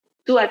don't,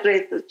 to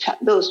address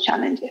those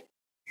challenges.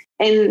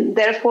 And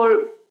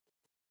therefore,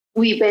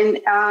 we've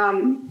been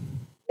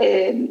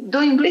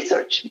doing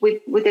research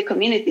with the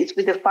communities,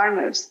 with the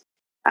farmers,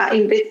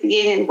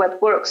 investigating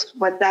what works,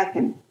 what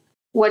doesn't,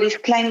 what is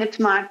climate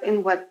smart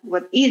and what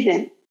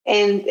isn't,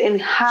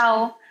 and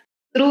how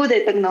through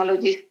the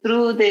technologies,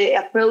 through the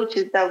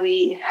approaches that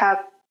we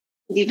have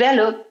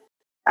developed,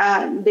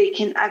 they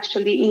can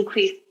actually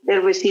increase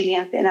their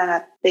resilience and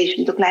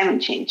adaptation to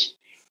climate change.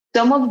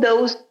 Some of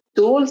those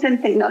tools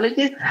and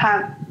technologies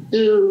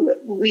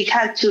we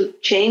had to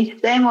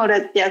change them or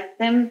adjust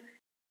them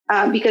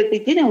because they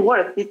didn't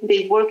work.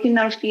 They work in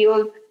our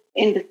field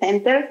in the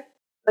center,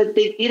 but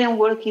they didn't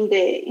work in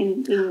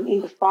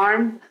the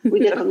farm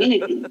with the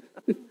community.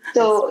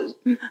 So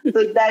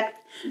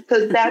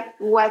that's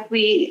what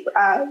we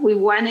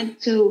wanted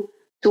to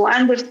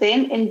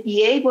understand and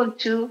be able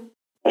to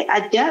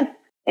adjust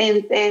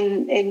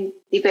and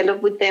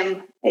develop with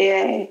them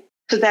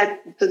so that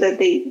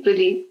they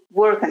really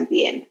work at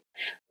the end.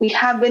 We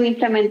have been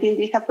implementing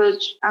this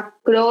approach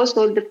across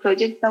all the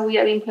projects that we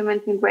are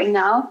implementing right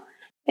now.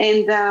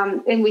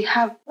 And we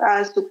have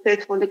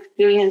successful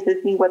experiences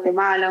in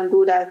Guatemala,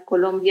 Honduras,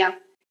 Colombia,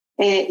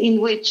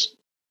 in which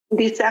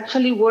this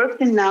actually works.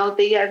 And now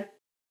they are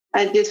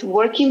just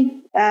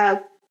working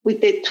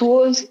with the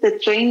tools, the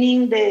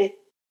training, the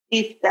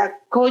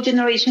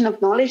co-generation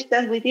of knowledge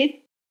that we did.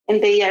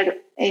 And they are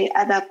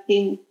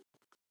adapting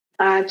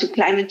to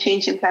climate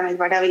change and climate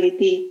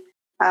variability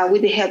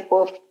with the help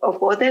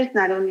of others,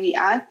 not only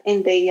us.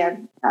 And they are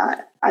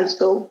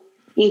also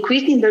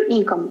increasing their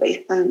income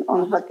based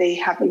on what they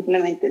have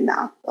implemented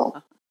now.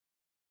 So.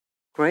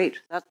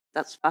 Great,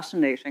 that's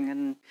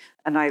fascinating,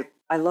 and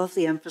I love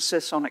the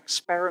emphasis on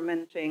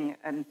experimenting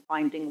and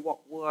finding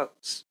what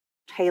works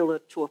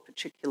tailored to a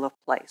particular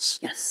place.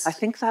 Yes. I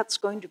think that's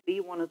going to be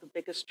one of the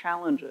biggest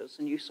challenges,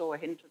 and you saw a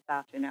hint of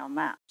that in our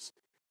maps.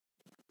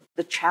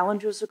 The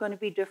challenges are going to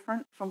be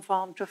different from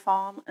farm to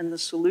farm, and the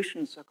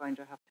solutions are going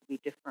to have to be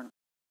different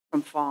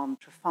from farm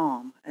to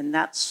farm, and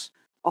that's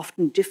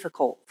often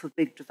difficult for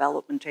big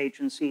development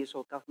agencies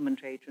or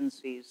government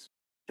agencies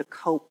to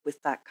cope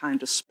with that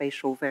kind of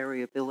spatial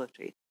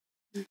variability.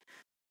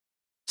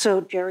 So,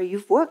 Jerry,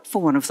 you've worked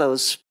for one of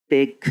those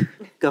big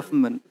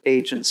government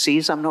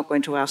agencies. I'm not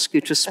going to ask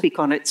you to speak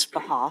on its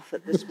behalf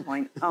at this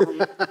point.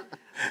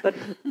 But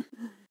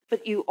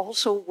you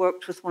also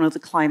worked with one of the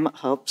climate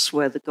hubs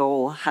where the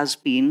goal has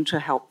been to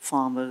help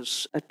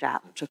farmers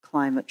adapt to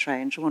climate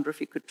change. I wonder if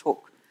you could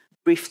talk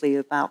briefly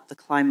about the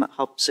climate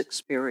hub's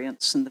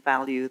experience and the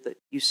value that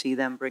you see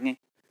them bringing.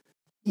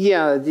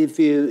 Yeah, if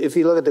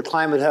you look at the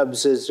climate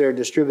hubs as they're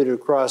distributed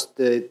across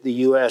the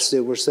U.S., they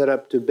were set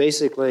up to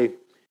basically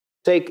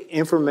take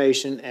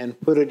information and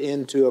put it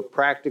into a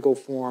practical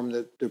form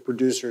that the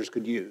producers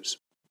could use.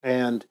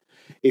 And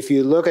if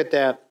you look at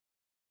that,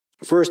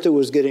 first it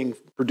was getting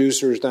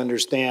producers to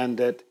understand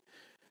that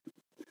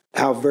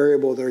how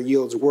variable their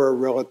yields were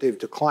relative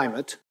to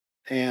climate,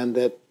 and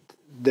that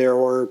there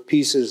were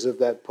pieces of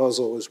that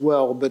puzzle as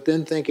well, but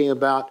then thinking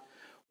about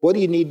what do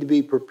you need to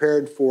be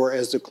prepared for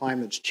as the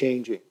climate's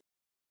changing.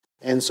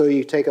 And so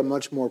you take a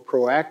much more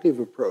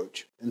proactive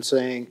approach in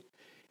saying,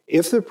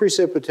 if the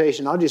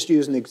precipitation, I'll just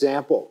use an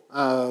example,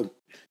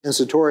 and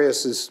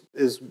Sartorius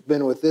has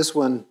been with this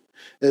one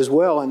as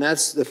well, and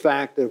that's the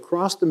fact that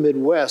across the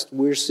Midwest,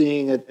 we're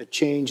seeing a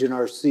change in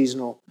our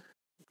seasonal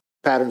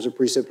patterns of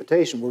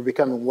precipitation. We're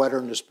becoming wetter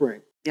in the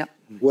spring. Yep.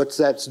 What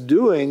that's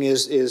doing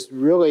is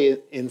really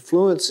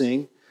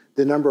influencing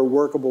the number of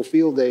workable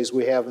field days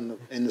we have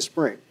in the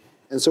spring.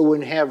 And so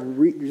when you have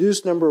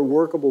reduced number of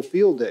workable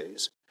field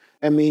days,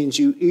 that means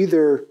you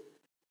either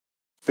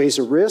face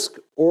a risk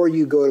or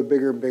you go to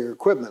bigger and bigger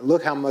equipment.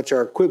 Look how much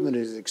our equipment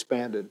is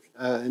expanded.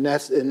 And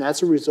that's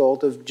a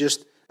result of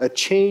just a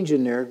change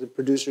in there. The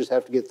producers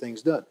have to get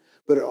things done.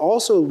 But it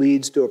also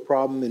leads to a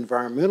problem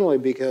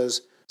environmentally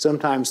because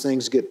sometimes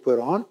things get put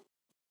on.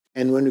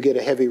 And when we get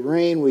a heavy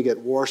rain, we get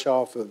wash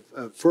off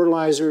of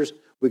fertilizers,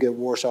 we get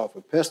wash off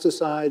of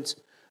pesticides,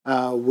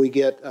 we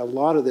get a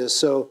lot of this.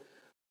 So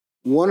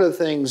one of the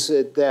things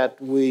that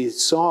we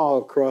saw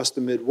across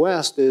the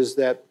Midwest is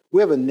that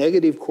we have a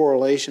negative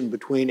correlation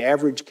between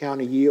average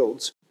county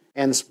yields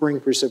and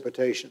spring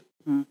precipitation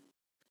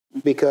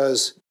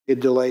because it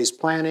delays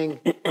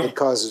planting, it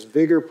causes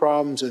vigor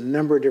problems, a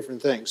number of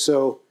different things.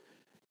 So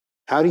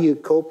how do you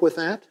cope with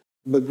that?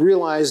 But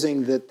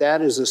realizing that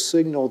that is a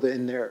signal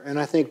in there. And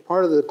I think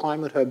part of the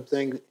Climate Hub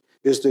thing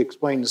is to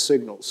explain the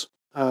signals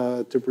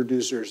to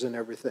producers and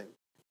everything.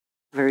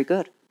 Very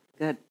good.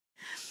 Good.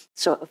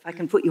 So if I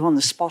can put you on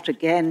the spot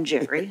again,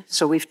 Jerry.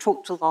 So we've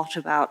talked a lot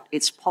about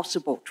it's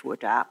possible to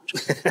adapt,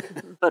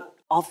 but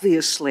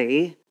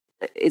obviously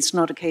it's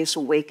not a case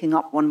of waking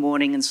up one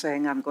morning and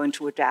saying, I'm going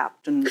to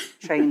adapt and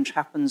change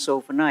happens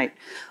overnight.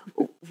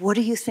 What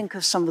do you think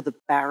are some of the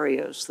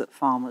barriers that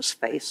farmers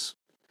face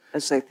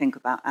as they think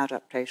about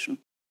adaptation?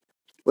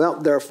 Well,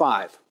 there are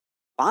 5.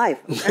 5?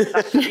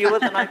 That's fewer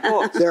than I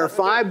thought. There are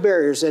 5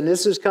 barriers, and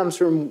this comes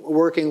from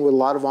working with a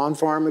lot of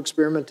on-farm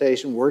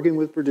experimentation, working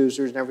with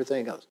producers and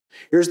everything else.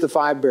 Here's the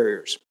 5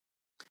 barriers.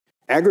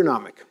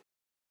 agronomic.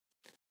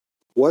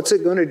 What's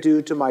it going to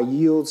do to my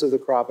yields of the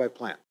crop I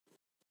plant?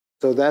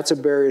 So that's a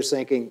barrier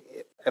thinking.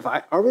 If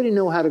I already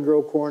know how to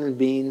grow corn and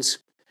beans,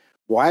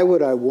 why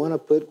would I want to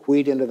put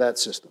wheat into that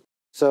system?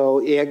 So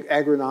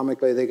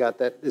agronomically, they got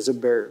that as a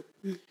barrier.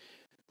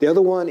 The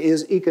other one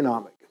is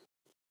economic.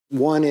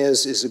 One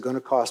is it going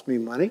to cost me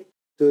money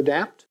to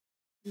adapt?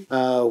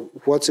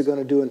 What's it going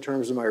to do in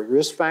terms of my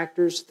risk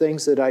factors?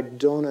 Things that I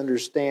don't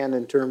understand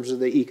in terms of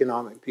the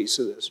economic piece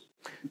of this.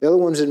 The other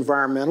one's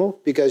environmental,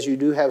 because you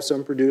do have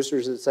some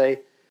producers that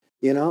say,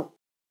 you know,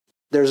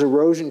 there's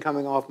erosion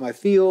coming off my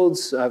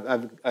fields.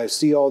 I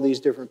see all these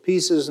different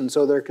pieces, and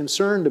so they're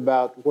concerned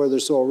about where their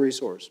soil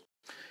resource.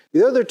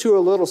 The other two are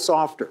a little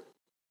softer,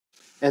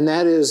 and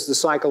that is the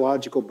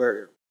psychological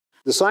barrier.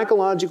 The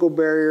psychological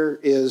barrier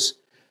is,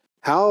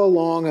 how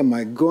long am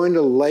I going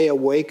to lay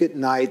awake at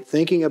night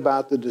thinking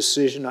about the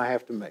decision I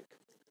have to make?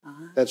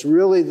 That's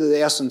really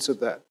the essence of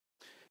that.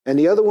 And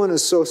the other one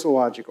is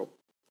sociological,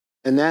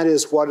 and that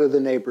is, what do the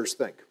neighbors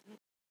think?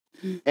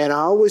 And I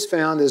always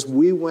found, as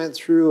we went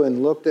through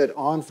and looked at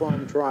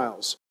on-farm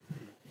trials,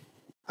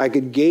 I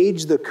could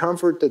gauge the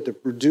comfort that the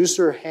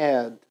producer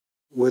had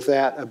with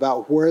that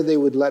about where they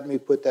would let me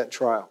put that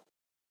trial.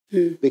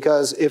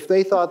 Because if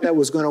they thought that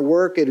was going to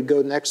work, it would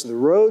go next to the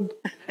road.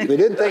 If they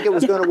didn't think it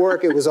was going to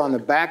work, it was on the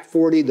back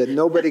 40 that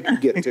nobody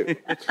could get to.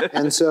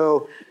 And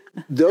so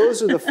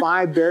those are the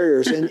 5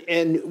 barriers.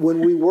 And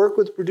when we work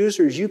with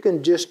producers, you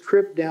can just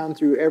trip down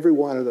through every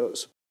one of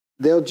those.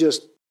 They'll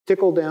just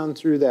tickle down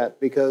through that,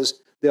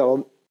 because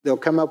they'll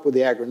come up with the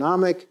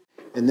agronomic,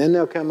 and then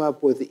they'll come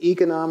up with the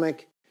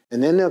economic,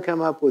 and then they'll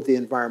come up with the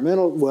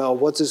environmental. Well,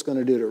 what's this going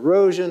to do to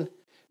erosion?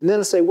 And then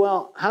they'll say,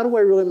 well, how do I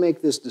really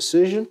make this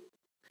decision?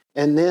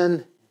 And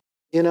then,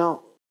 you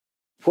know,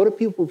 what do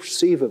people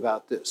perceive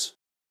about this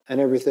and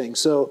everything?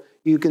 So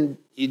you can,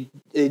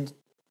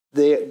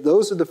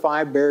 those are the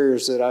 5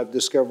 barriers that I've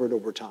discovered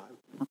over time.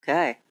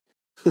 Okay.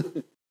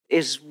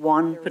 Is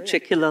one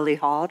particularly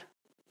hard?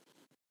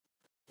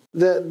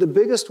 The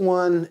biggest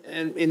one,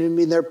 and I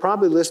mean, they're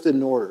probably listed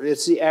in order.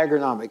 It's the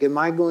agronomic. Am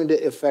I going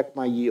to affect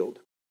my yield?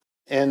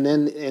 And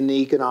then in the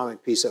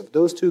economic piece of it.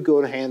 Those two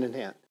go hand in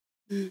hand.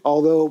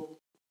 Although,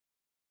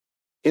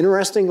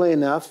 interestingly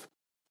enough,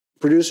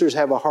 producers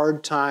have a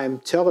hard time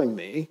telling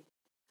me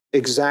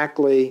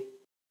exactly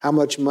how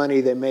much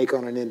money they make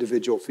on an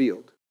individual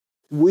field.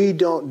 We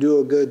don't do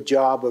a good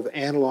job of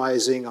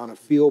analyzing on a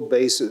field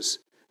basis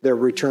their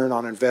return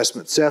on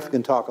investment. Seth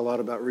can talk a lot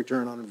about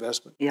return on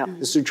investment. Yeah.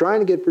 So trying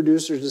to get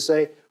producers to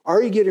say,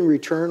 are you getting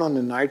return on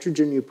the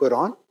nitrogen you put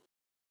on?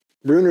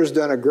 Bruner's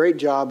done a great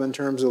job in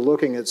terms of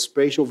looking at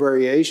spatial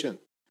variation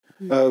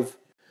of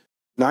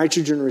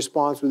nitrogen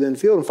response within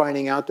field and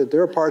finding out that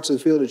there are parts of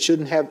the field that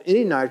shouldn't have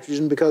any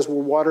nitrogen because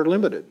we're water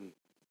limited.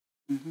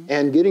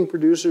 And getting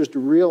producers to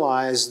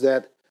realize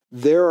that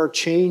there are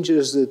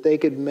changes that they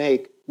could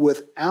make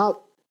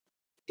without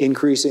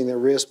increasing their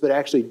risk, but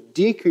actually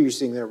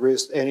decreasing their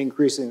risk and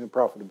increasing their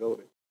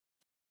profitability.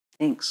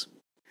 Thanks.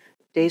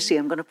 Daisy,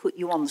 I'm going to put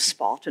you on the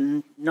spot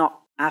and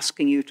not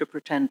asking you to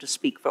pretend to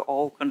speak for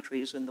all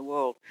countries in the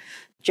world.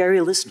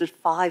 Jerry listed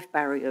 5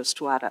 barriers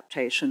to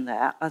adaptation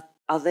there.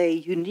 Are they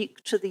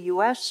unique to the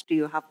US? Do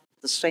you have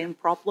the same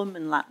problem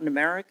in Latin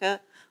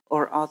America?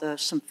 Or are there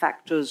some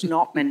factors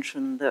not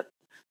mentioned that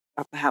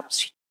are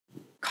perhaps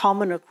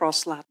common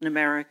across Latin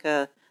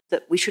America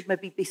that we should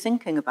maybe be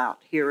thinking about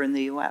here in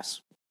the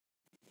US?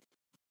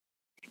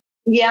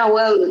 Yeah,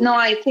 well, no,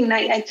 I think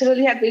I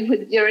totally agree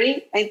with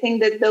Jerry. I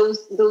think that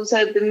those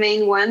are the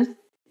main ones.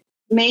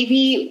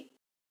 Maybe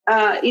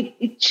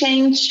it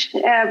changed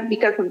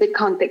because of the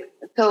context.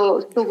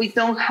 So we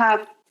don't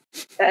have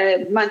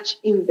much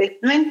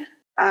investment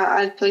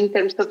also in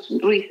terms of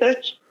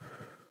research.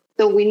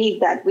 So we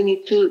need that. We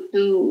need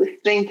to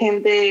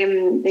strengthen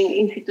the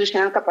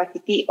institutional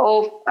capacity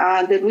of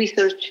the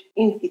research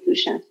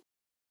institutions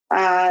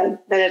that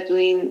are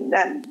doing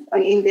that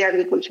in the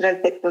agricultural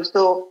sector.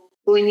 So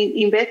we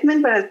need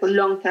investment, but also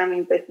long-term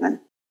investment.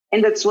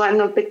 And that's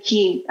one of the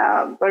key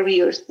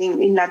barriers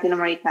in Latin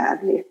America,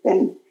 at least.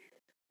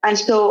 And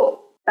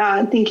so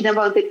thinking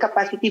about the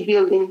capacity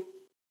building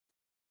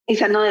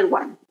is another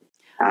one.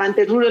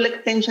 The rural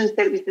extension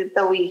services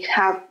that we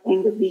have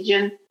in the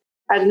region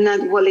are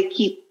not well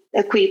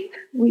equipped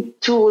with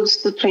tools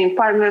to train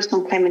farmers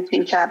on climate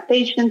change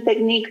adaptation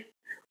techniques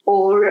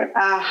or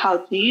how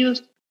to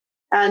use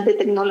the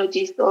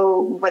technologies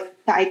or what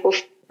type of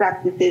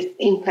practices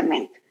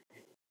implement.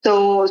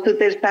 So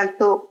there's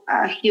also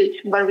a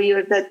huge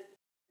barrier that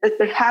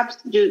perhaps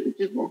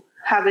you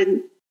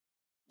haven't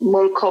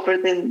more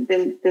covered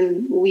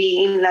than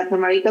we in Latin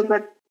America,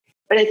 but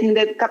I think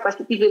that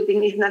capacity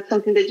building is not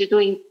something that you're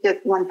doing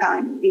just one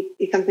time.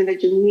 It's something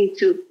that you need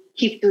to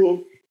keep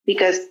doing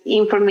because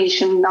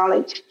information,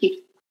 knowledge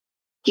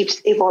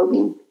keeps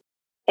evolving.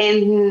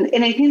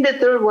 And I think the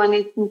third one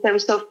is in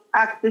terms of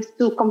access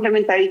to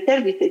complementary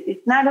services.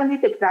 It's not only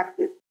the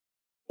practice.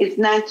 It's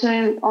not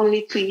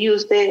only to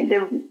use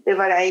the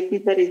variety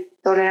that is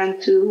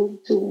tolerant to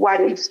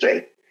water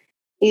stress.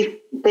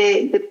 It's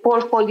the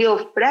portfolio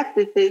of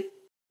practices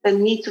that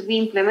need to be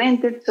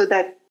implemented so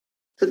that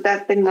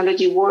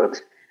technology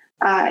works.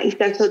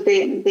 It's also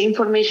the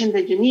information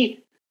that you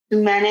need to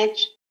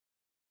manage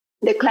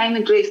the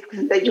climate risks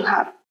that you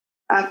have.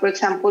 For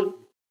example,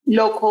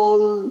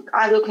 local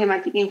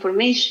agroclimatic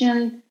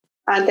information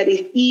that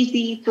is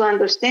easy to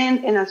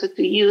understand and also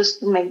to use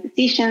to make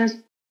decisions.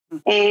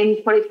 And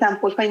for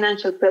example,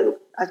 financial products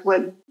as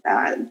well.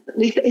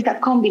 It's a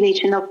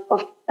combination of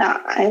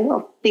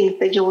things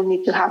that you will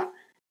need to have,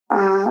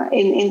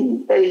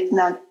 and that is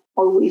not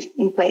always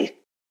in place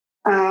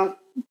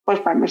for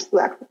farmers to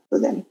access to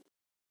them.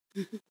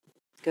 Mm-hmm.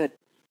 Good.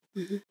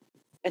 Mm-hmm.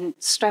 And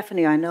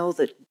Stephanie, I know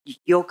that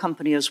your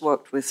company has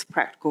worked with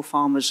Practical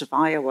Farmers of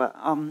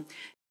Iowa.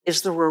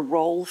 Is there a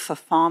role for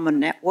farmer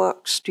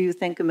networks, do you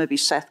think? And maybe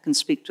Seth can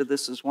speak to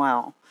this as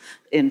well,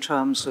 in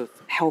terms of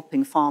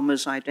helping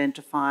farmers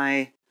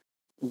identify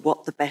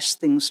what the best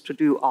things to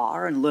do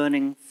are and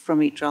learning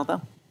from each other?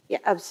 Yeah,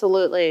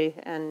 absolutely.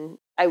 And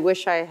I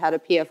wish I had a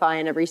PFI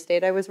in every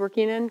state I was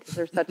working in, because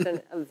there's such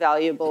a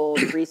valuable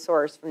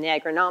resource from the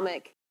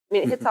agronomic. I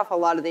mean, it hits off a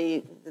lot of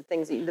the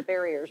things, the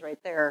barriers right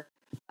there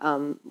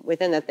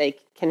within that they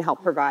can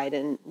help provide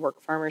and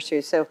work farmers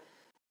through. So,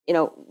 you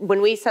know,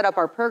 when we set up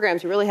our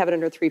programs, we really have it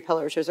under 3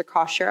 pillars. There's a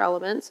cost share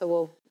element,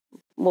 so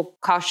we'll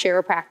cost share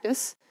a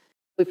practice.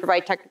 We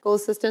provide technical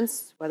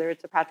assistance, whether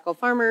it's a Practical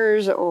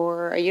Farmers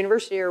or a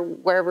university or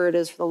wherever it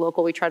is for the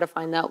local. We try to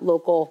find that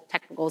local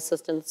technical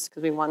assistance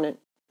because we want it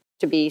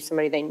to be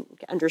somebody they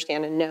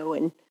understand and know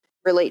and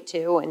relate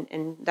to,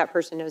 and that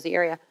person knows the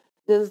area.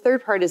 Then the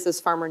third part is this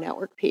farmer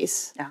network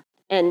piece. Yeah.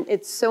 And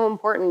it's so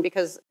important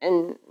because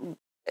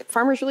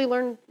farmers really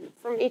learn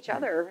from each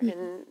other,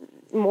 and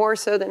more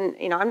so than,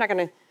 you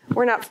know,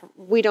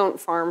 we don't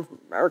farm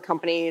our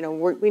company, you know,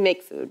 we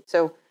make food.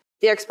 So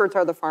the experts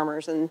are the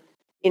farmers. And,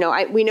 you know,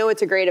 we know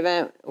it's a great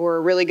event or a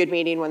really good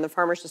meeting when the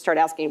farmers just start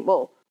asking,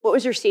 well, what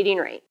was your seeding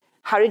rate?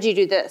 How did you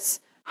do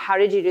this? How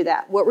did you do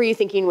that? What were you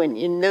thinking when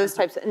in those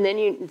types? And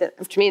then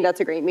to me, that's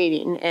a great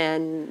meeting.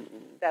 And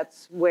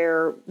that's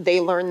where they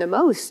learn the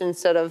most,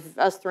 instead of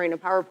us throwing a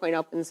PowerPoint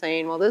up and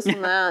saying, well, this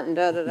and that and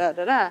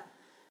da-da-da-da-da.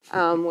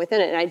 Within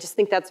it. And I just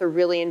think that's a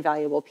really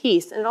invaluable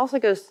piece. And it also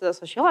goes to the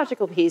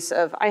sociological piece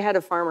of, I had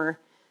a farmer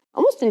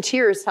almost in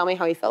tears tell me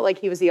how he felt like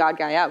he was the odd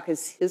guy out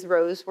because his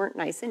rows weren't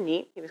nice and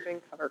neat. He was doing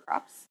cover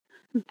crops.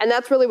 And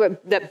that's really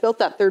what that built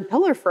that third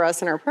pillar for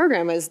us in our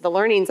program, is the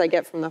learnings I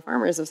get from the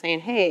farmers of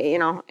saying, hey, you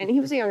know, and he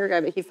was a younger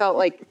guy, but he felt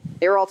like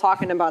they were all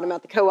talking about him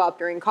at the co-op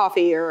during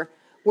coffee or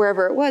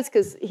wherever it was,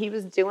 because he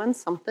was doing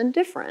something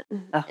different.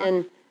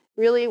 And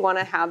really want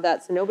to have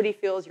that so nobody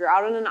feels you're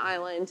out on an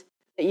island,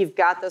 that you've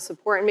got the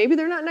support. And maybe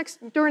they're not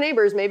next door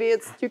neighbors, maybe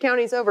it's 2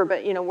 counties over,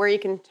 but you know, where you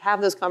can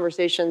have those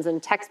conversations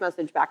and text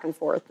message back and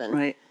forth,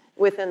 and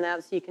within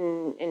that, so you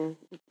can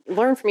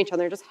learn from each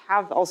other. Just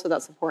have also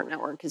that support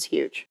network is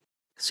huge.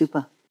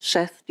 Super.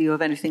 Seth, do you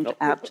have anything to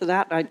add to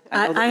that?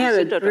 I have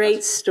a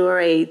great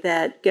story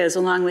that goes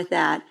along with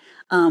that.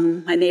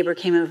 My neighbor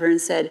came over and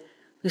said,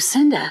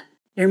 Lucinda,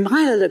 your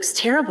milo looks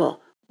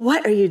terrible.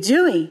 What are you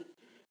doing?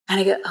 And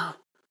I go, oh,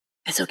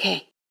 it's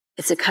okay.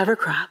 It's a cover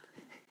crop.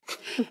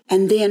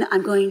 And then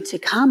I'm going to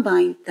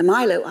combine the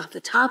milo off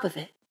the top of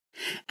it.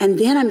 And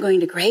then I'm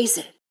going to graze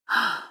it.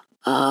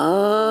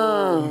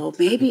 Oh,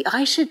 maybe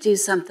I should do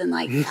something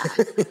like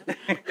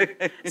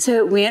that. So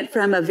it went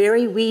from a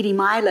very weedy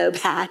milo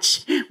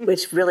patch,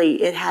 which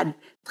really it had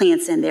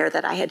plants in there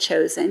that I had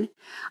chosen,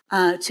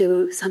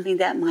 to something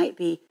that might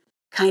be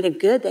kind of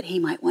good that he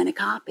might want to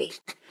copy.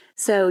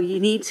 So you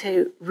need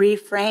to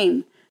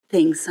reframe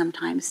things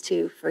sometimes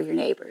too for your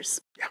neighbors.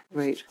 Yeah,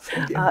 great.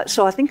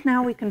 So I think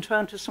now we can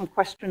turn to some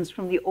questions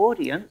from the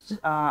audience.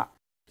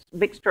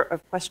 Mixture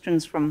of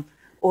questions from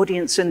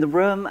audience in the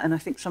room, and I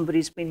think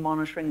somebody's been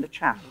monitoring the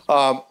chat.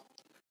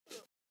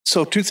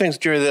 So 2 things,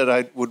 Jerry, that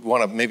I would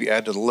want to maybe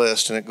add to the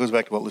list, and it goes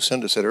back to what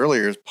Lucinda said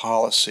earlier, is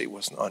policy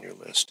wasn't on your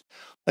list.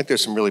 I think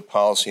there's some really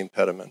policy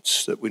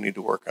impediments that we need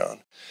to work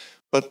on.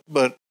 But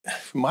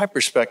from my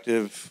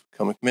perspective,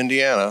 coming from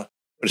Indiana,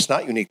 but it's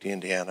not unique to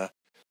Indiana,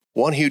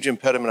 one huge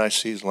impediment I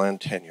see is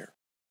land tenure.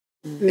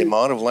 Mm-hmm. The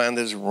amount of land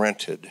that is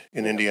rented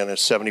in Indiana is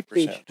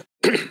 70%.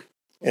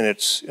 And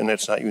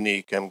it's not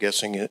unique. I'm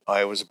guessing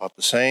Iowa's about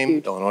the same.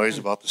 Illinois is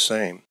about the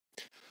same.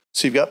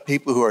 So you've got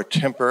people who are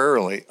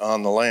temporarily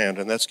on the land,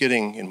 and that's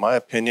getting, in my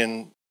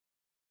opinion,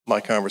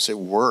 my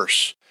conversation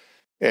worse,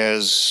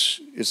 as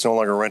it's no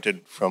longer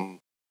rented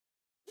from,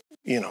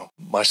 you know,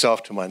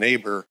 myself to my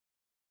neighbor.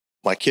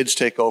 My kids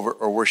take over,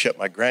 or worse yet,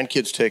 my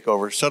grandkids take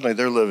over. Suddenly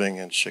they're living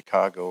in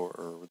Chicago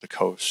or the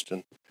coast,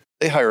 and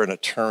they hire an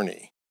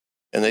attorney.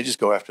 And they just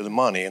go after the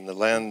money, and the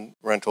land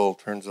rental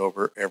turns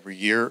over every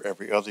year,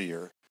 every other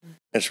year.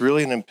 It's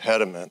really an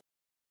impediment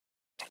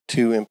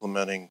to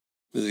implementing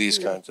these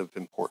kinds of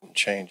important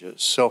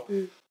changes. So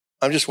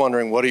I'm just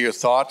wondering, what are your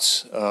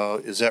thoughts?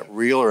 Is that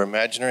real or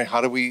imaginary? How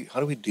do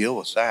we deal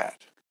with that?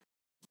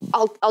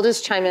 I'll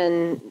just chime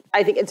in.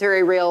 I think it's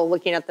very real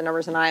looking at the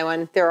numbers in Iowa.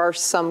 And there are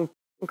some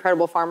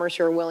incredible farmers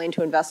who are willing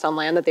to invest on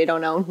land that they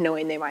don't own,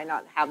 knowing they might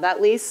not have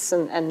that lease,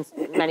 and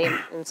many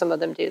and some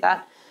of them do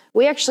that.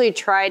 We actually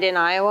tried in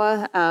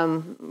Iowa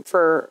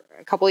for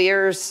a couple of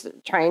years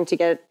trying to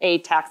get a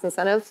tax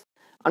incentive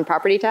on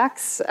property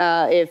tax.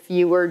 If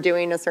you were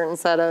doing a certain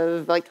set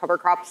of like cover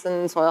crops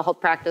and soil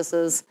health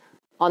practices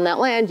on that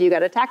land, you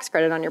got a tax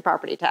credit on your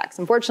property tax.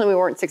 Unfortunately, we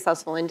weren't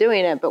successful in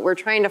doing it, but we're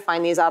trying to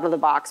find these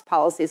out-of-the-box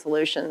policy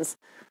solutions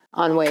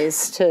on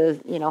ways to,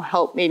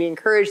 help maybe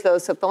encourage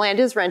those. So if the land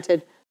is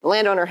rented, the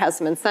landowner has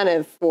some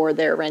incentive for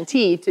their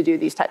rentee to do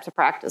these types of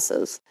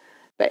practices.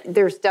 But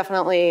there's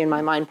definitely, in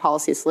my mind,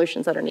 policy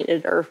solutions that are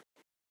needed, or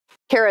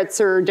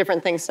carrots or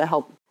different things to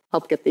help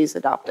get these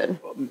adopted.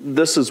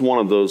 This is one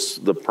of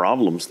the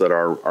problems that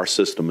our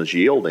system is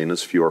yielding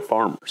is fewer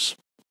farmers.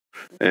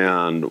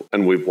 And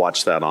we've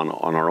watched that on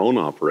our own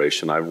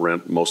operation. I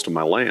rent most of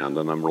my land,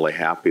 and I'm really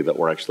happy that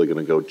we're actually going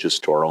to go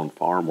just to our own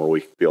farm where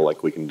we feel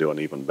like we can do an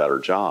even better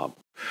job.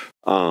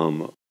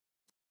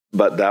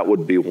 But that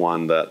would be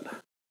one that,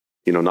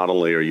 not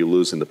only are you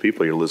losing the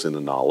people, you're losing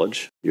the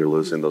knowledge, you're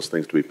losing those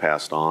things to be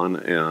passed on.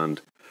 And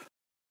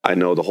I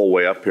know the whole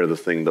way up here, the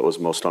thing that was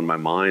most on my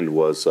mind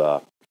was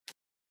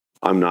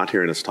I'm not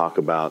hearing us talk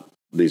about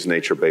these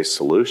nature-based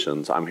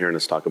solutions. I'm hearing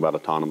us talk about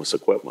autonomous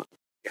equipment.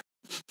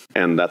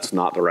 And that's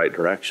not the right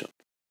direction.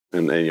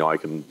 And I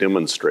can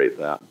demonstrate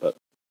that. But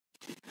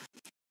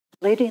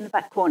lady in the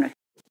back corner.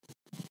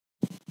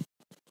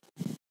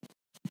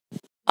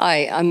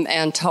 Hi, I'm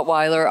Ann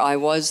Tutwiler. I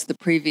was the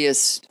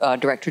previous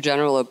Director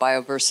General of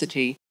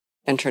Biodiversity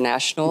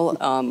International.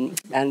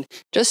 And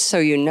just so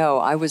you know,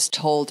 I was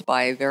told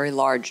by a very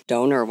large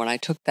donor when I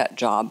took that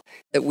job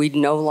that we'd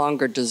no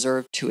longer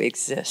deserve to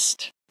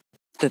exist,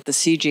 that the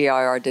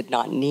CGIAR did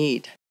not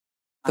need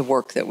the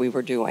work that we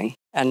were doing.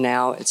 And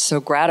now it's so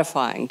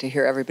gratifying to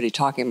hear everybody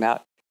talking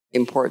about the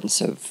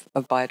importance of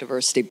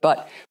biodiversity.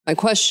 But my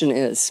question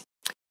is,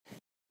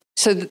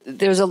 so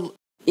there's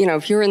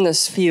if you're in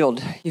this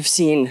field, you've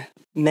seen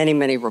many,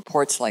 many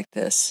reports like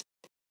this.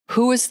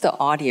 Who is the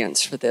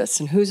audience for this,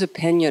 and whose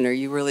opinion are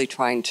you really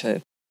trying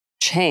to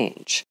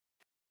change?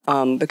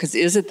 Because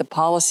is it the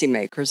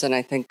policymakers, and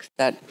I think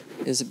that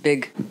is a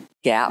big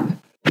gap.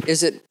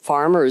 Is it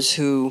farmers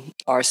who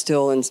are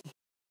still in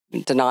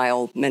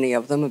denial, many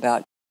of them,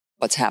 about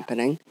what's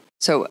happening?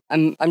 So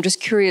I'm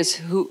just curious,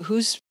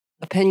 whose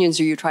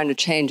opinions are you trying to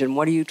change, and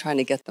what are you trying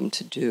to get them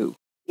to do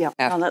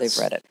after they've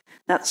read it?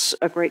 That's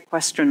a great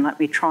question. Let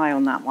me try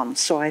on that one.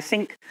 So I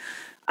think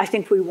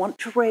we want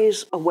to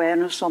raise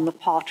awareness on the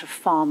part of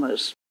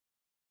farmers,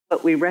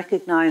 but we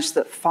recognize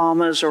that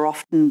farmers are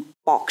often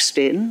boxed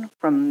in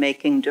from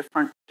making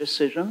different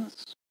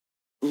decisions,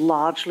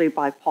 largely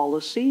by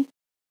policy.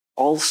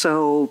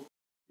 Also,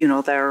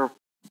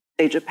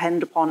 they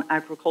depend upon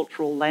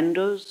agricultural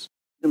lenders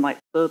who might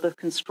further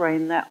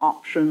constrain their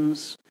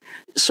options.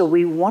 So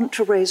we want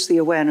to raise the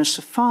awareness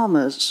of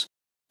farmers,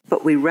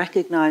 but we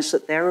recognize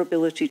that their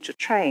ability to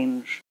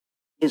change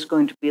is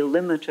going to be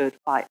limited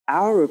by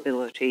our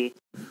ability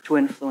to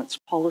influence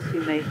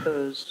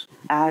policymakers,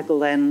 ag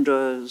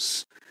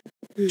lenders,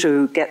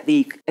 to get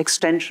the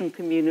extension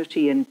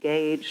community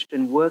engaged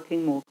and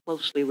working more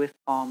closely with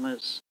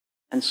farmers,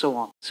 and so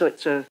on.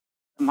 So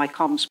my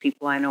comms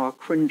people I know are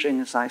cringing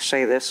as I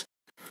say this.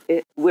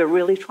 We're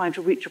really trying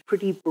to reach a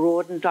pretty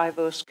broad and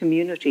diverse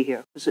community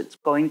here, because it's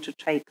going to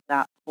take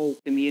that whole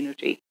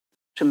community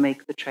to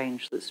make the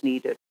change that's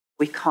needed.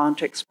 We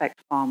can't expect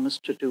farmers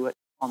to do it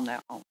on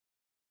their own.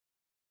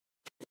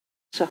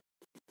 So,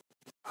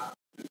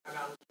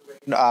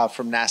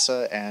 from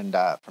NASA and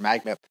from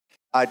AgMIP,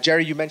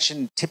 Jerry, you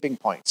mentioned tipping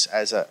points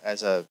as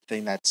a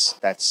thing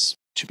that's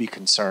to be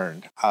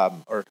concerned,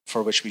 or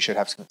for which we should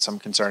have some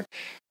concern.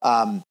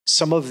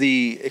 Some of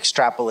the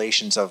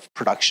extrapolations of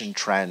production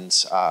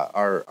trends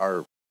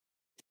are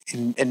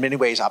in many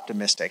ways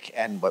optimistic,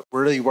 and what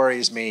really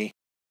worries me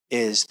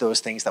is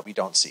those things that we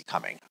don't see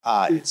coming.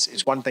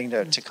 It's one thing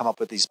to come up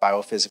with these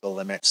biophysical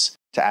limits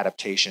to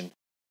adaptation,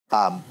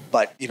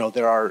 but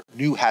there are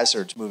new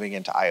hazards moving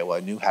into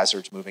Iowa, new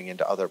hazards moving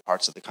into other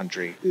parts of the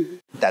country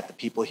that the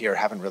people here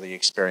haven't really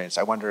experienced.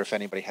 I wonder if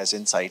anybody has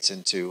insights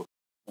into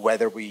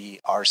whether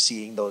we are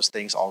seeing those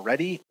things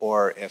already,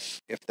 or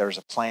if there's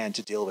a plan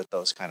to deal with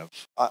those kind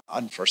of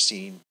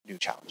unforeseen new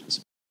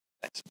challenges.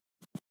 Thanks.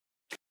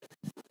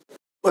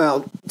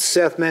 Well,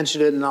 Seth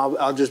mentioned it, and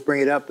I'll just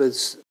bring it up.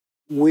 As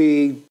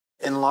we,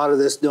 in a lot of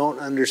this, don't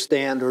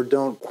understand or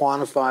don't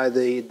quantify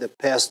the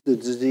pest, the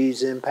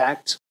disease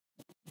impacts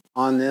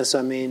on this.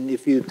 I mean,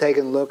 if you take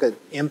a look at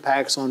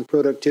impacts on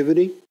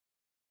productivity,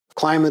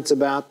 climate's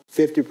about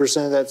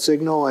 50% of that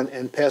signal,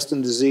 and pests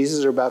and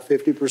diseases are about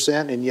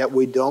 50%, and yet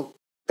we don't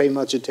pay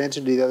much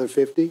attention to the other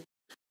 50.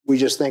 We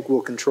just think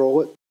we'll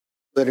control it.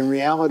 But in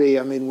reality,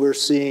 I mean, we're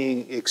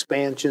seeing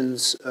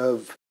expansions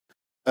of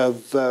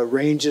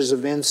ranges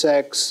of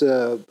insects,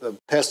 of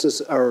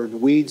pests or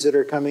weeds that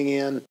are coming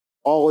in.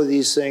 All of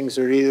these things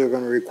are either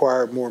going to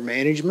require more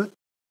management,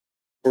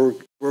 or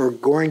we're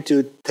going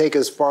to take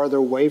us farther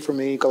away from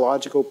an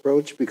ecological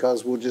approach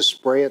because we'll just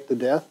spray it to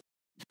death.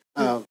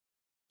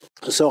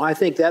 So I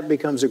think that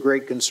becomes a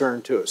great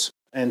concern to us.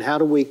 And how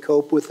do we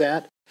cope with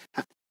that?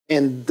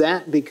 And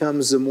that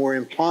becomes the more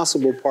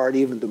impossible part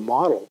even to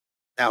model,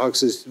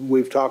 Alex, as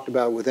we've talked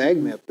about with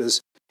AgMIP,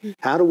 is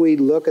how do we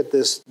look at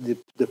this,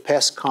 the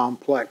pest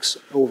complex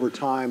over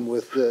time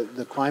with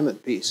the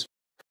climate piece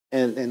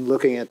and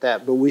looking at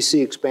that. But we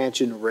see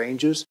expansion of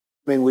ranges.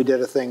 I mean, we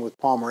did a thing with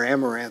Palmer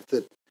amaranth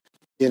that,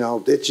 you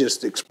know, it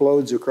just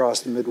explodes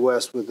across the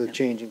Midwest with the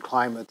changing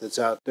climate that's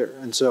out there.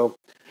 And so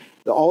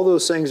all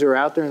those things are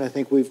out there, and I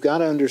think we've got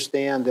to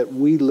understand that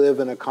we live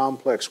in a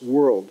complex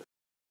world.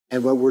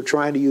 And what we're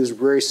trying to use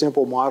very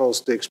simple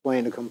models to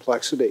explain the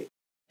complexity.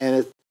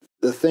 And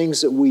the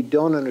things that we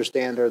don't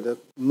understand are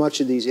much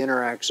of these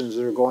interactions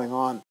that are going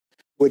on,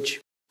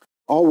 which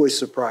always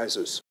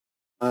surprises,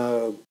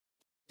 you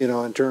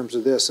know, in terms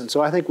of this. And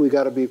so I think we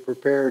got to be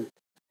prepared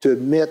to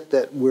admit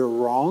that we're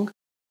wrong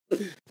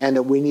and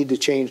that we need to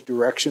change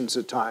directions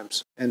at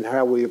times and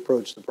how we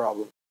approach the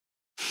problem.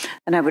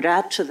 And I would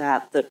add to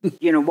that,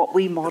 you know, what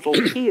we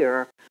modeled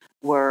here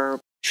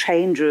were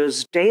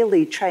changes,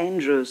 daily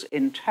changes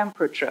in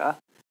temperature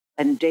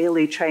and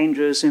daily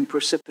changes in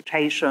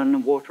precipitation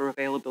and water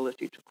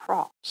availability to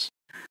crops.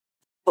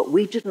 But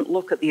we didn't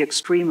look at the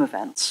extreme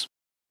events,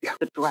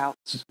 the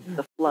droughts,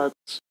 the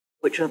floods,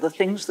 which are the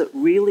things that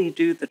really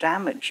do the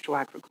damage to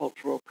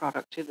agricultural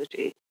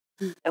productivity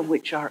and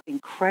which are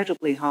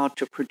incredibly hard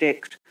to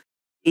predict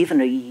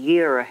even a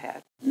year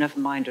ahead, never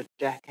mind a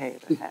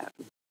decade ahead.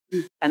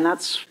 And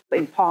that's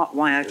in part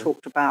why I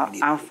talked about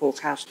our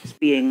forecasts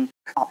being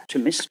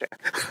optimistic.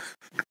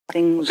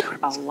 Things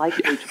are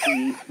likely to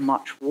be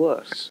much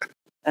worse,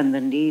 and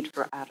the need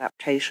for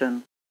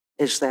adaptation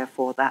is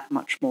therefore that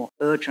much more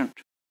urgent,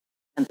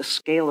 and the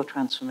scale of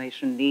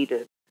transformation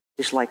needed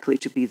is likely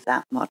to be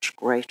that much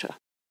greater.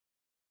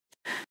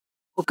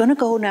 We're going to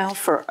go now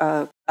for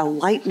a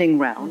lightning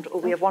round. Oh,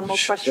 we have one more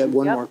question.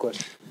 One more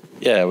question.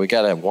 Yeah, we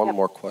got to have one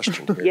more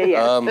question here.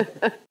 Yeah.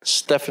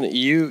 Stephanie,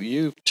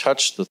 you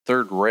touched the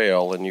third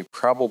rail, and you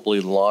probably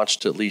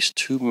launched at least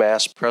 2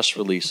 mass press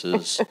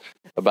releases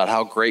about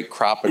how great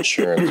crop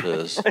insurance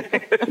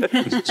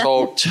is.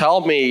 So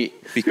tell me,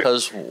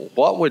 because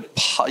what would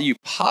you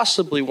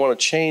possibly want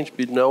to change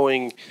be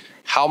knowing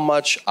how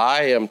much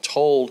I am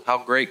told how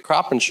great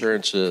crop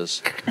insurance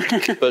is.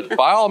 But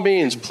by all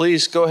means,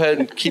 please go ahead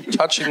and keep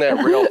touching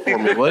that rail for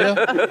me, will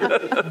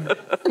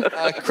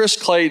you? Chris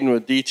Clayton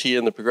with DT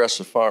and the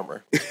Progressive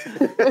Farmer.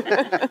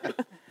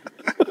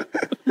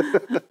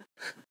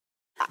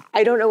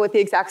 I don't know what the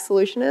exact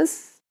solution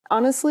is,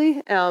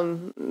 honestly,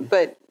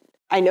 but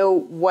I know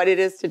what it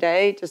is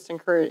today. Just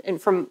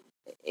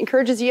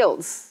encourages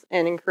yields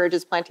and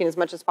encourages planting as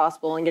much as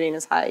possible and getting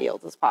as high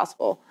yields as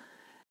possible.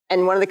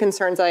 And one of the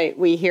concerns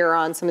we hear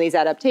on some of these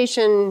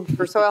adaptation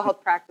for soil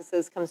health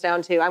practices comes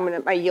down to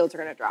my yields are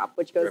going to drop,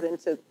 which goes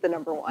into the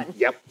number one.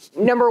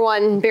 Number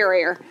one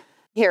barrier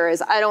here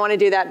is I don't want to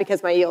do that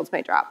because my yields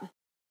may drop.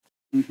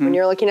 When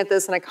you're looking at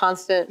this in a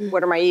constant,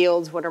 what are my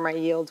yields? What are my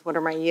yields? What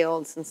are my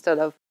yields? Instead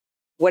of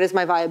what is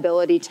my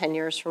viability 10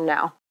 years from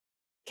now?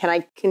 Can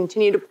I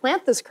continue to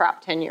plant this crop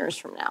 10 years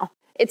from now?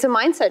 It's a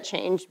mindset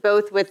change,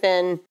 both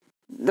within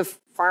the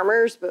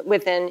farmers, but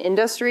within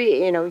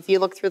industry. You know, if you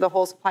look through the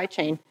whole supply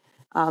chain,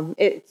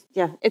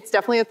 it's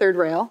definitely a third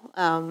rail.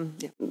 And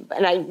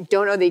I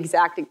don't know the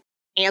exact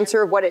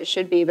answer of what it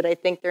should be, but I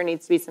think there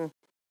needs to be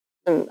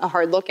a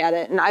hard look at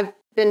it. And I've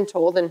been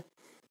told, and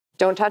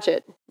don't touch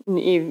it.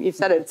 You've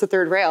said it, it's a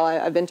third rail.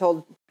 I've been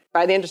told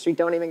by the industry,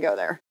 don't even go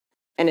there.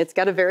 And it's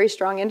got a very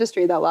strong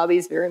industry that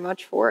lobbies very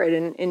much for it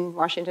in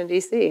Washington,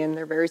 D.C., and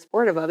they're very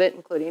supportive of it,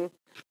 including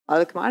a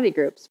lot of the commodity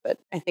groups. But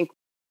I think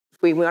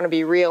if we want to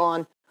be real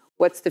on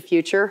what's the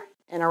future,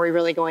 and are we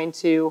really going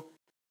to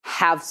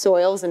have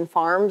soils and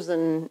farms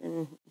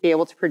and be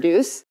able to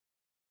produce,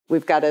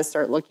 we've got to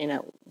start looking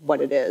at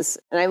what it is.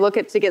 And I look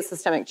at to get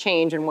systemic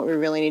change and what we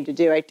really need to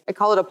do. I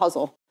call it a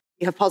puzzle.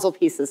 You have puzzle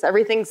pieces.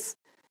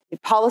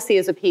 Policy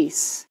is a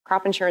piece.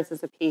 Crop insurance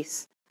is a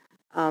piece.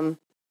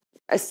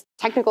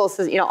 Technical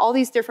says, all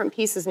these different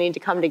pieces need to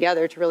come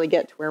together to really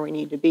get to where we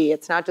need to be.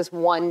 It's not just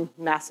one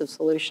massive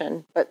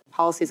solution, but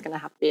policy is going to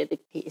have to be a big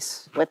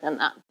piece within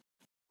that.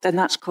 And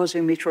that's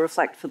causing me to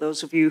reflect, for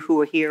those of you who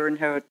were here and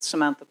heard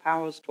Samantha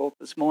Power's talk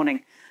this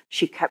morning,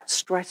 she kept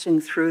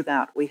stressing through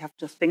that. We have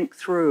to think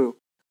through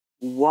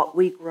what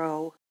we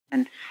grow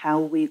and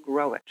how we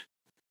grow it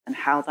and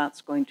how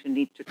that's going to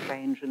need to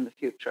change in the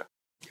future.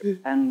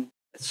 And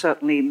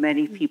certainly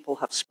many people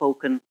have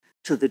spoken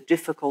to the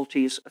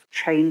difficulties of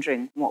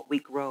changing what we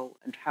grow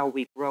and how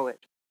we grow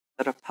it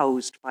that are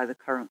posed by the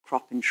current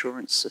crop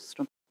insurance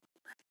system.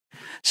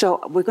 So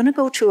we're going to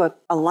go to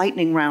a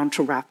lightning round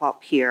to wrap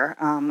up here.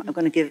 I'm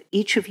going to give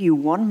each of you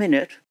 1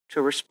 minute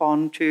to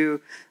respond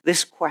to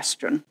this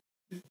question.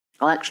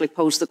 I'll actually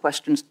pose the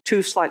questions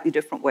 2 slightly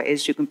different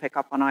ways. You can pick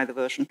up on either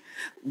version.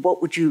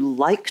 What would you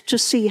like to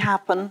see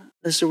happen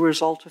as a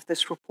result of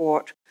this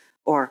report?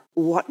 Or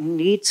what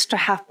needs to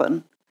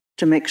happen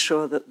to make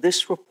sure that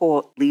this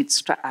report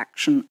leads to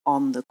action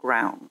on the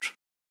ground?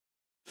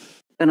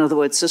 In other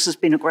words, this has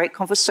been a great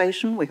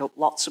conversation. We hope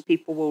lots of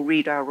people will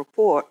read our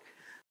report.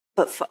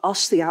 But for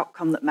us, the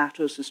outcome that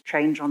matters is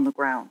change on the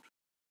ground.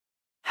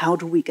 How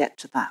do we get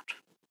to that?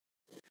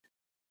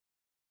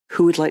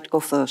 Who would like to go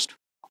first?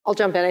 I'll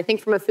jump in. I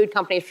think from a food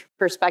company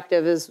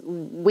perspective is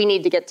we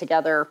need to get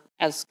together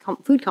as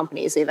food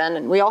companies even,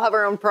 and we all have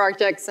our own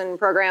projects and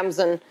programs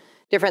and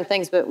different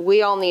things, but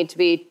we all need to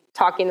be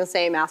talking the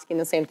same, asking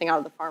the same thing out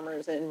of the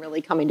farmers and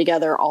really coming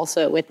together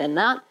also within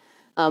that.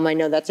 I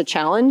know that's a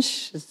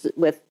challenge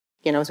with,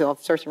 so we have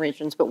certain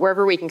regions, but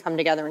wherever we can come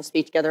together and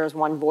speak together as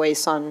one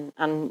voice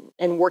and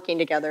working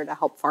together to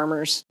help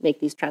farmers make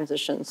these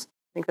transitions.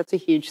 I think that's a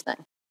huge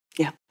thing.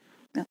 Yeah.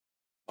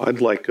 I'd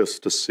like us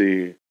to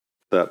see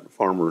that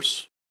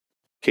farmers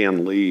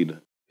can lead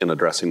in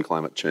addressing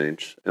climate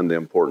change and the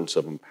importance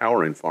of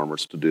empowering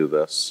farmers to do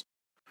this,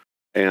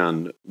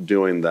 and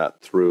doing that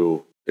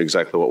through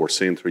exactly what we're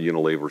seeing through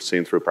Unilever,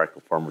 seeing through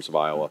Practical Farmers of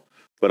Iowa.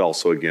 But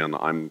also, again,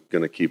 I'm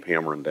going to keep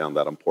hammering down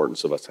that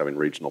importance of us having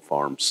regional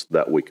farms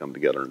that we come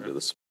together and do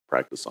this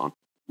practice on.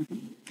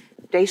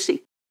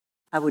 Daisy,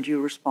 how would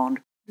you respond?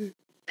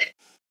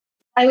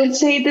 I would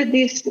say that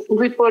this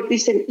report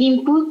is an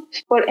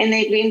input for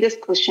enabling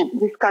discussions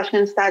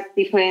at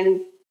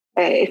different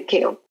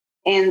scales.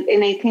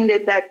 And I think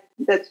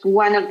that's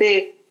one of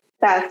the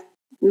tasks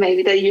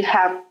maybe that you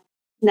have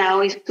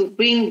now is to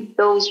bring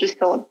those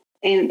results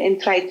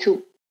and try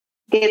to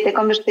get the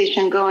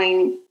conversation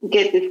going,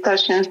 get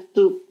discussions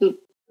to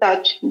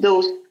touch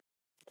those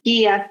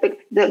key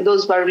aspects,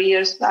 those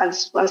barriers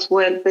as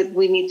well that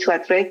we need to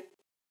address,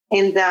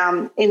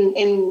 and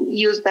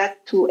use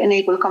that to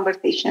enable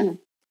conversation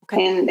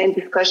and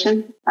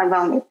discussion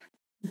around it.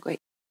 Great.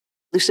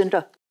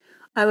 Lucinda?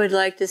 I would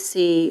like to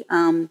see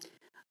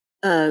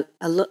a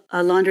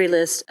laundry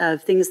list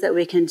of things that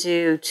we can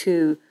do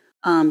to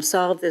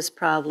solve this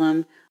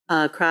problem,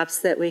 crops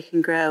that we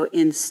can grow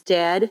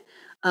instead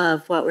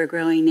of what we're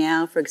growing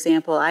now. For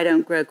example, I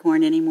don't grow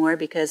corn anymore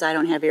because I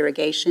don't have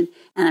irrigation,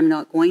 and I'm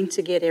not going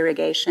to get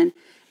irrigation.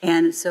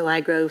 And so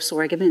I grow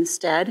sorghum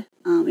instead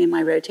in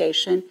my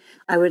rotation.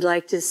 I would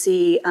like to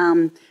see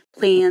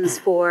plans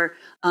for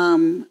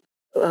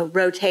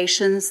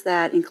rotations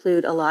that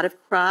include a lot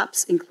of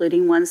crops,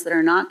 including ones that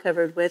are not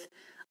covered with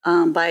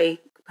by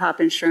crop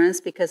insurance,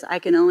 because I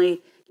can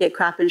only get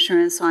crop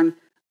insurance on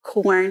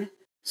corn,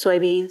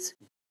 soybeans,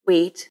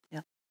 wheat.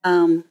 Yeah.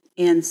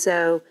 And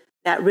so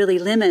that really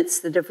limits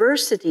the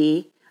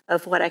diversity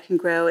of what I can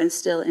grow and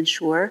still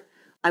insure.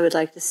 I would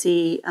like to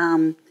see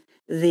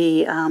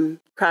the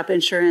crop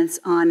insurance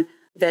on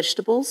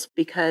vegetables,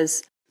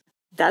 because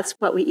that's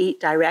what we eat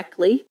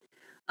directly.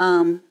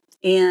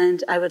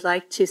 And I would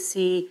like to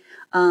see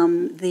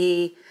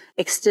the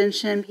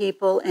extension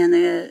people and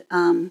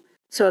the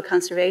soil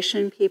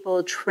conservation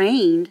people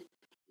trained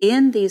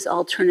in these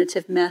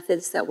alternative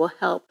methods that will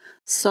help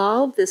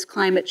solve this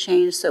climate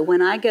change. So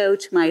when I go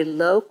to my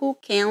local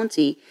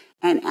county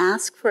and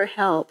ask for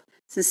help,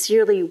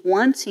 sincerely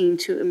wanting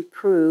to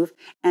improve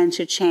and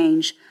to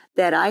change,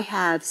 that I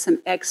have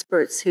some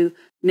experts who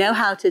know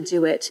how to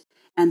do it.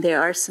 And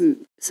there are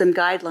some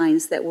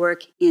guidelines that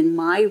work in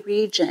my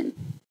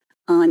region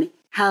on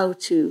how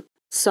to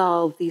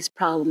solve these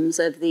problems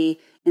of the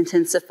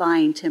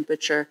intensifying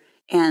temperature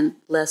and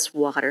less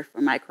water for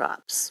my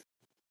crops.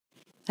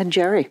 And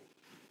Jerry?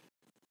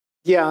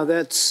 Yeah,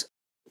 that's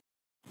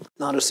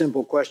not a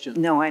simple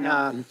question. No, I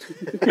know.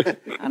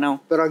 I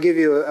know. But I'll give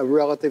you a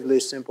relatively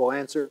simple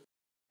answer,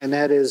 and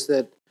that is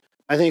that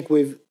I think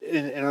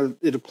and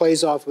it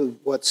plays off of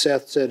what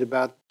Seth said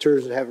about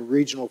terms of having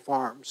regional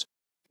farms,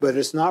 but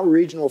it's not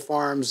regional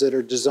farms that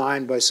are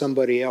designed by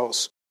somebody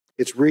else.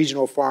 It's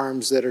regional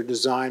farms that are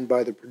designed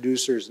by the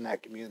producers in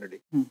that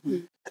community.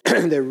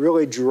 Mm-hmm. They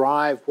really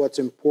drive what's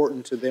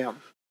important to them,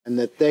 and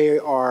that they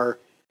are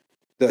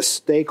the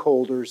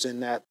stakeholders in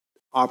that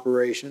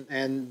operation,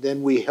 and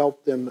then we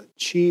help them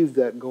achieve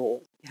that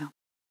goal. Yeah.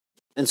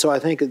 And so I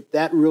think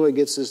that really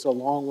gets us a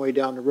long way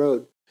down the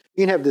road.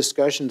 You can have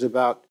discussions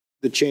about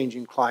the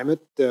changing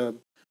climate.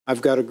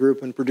 I've got a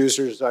group of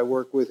producers I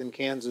work with in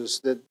Kansas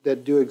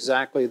that do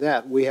exactly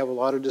that. We have a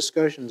lot of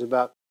discussions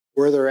about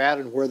where they're at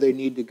and where they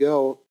need to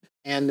go,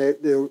 and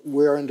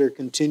we're under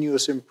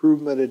continuous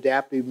improvement,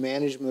 adaptive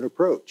management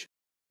approach.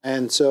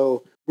 And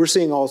so we're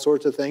seeing all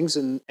sorts of things,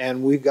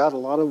 and we've got a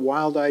lot of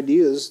wild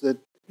ideas that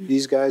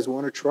these guys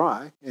want to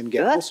try, and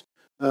gals,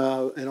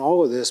 and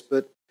all of this.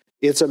 But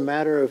it's a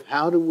matter of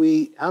how do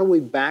we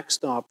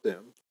backstop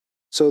them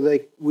so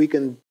we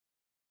can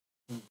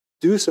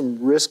do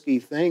some risky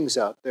things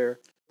out there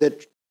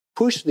that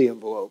push the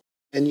envelope,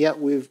 and yet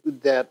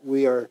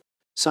we are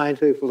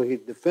scientifically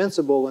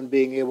defensible in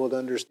being able to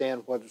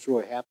understand what is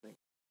really happening.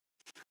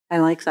 I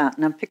like that,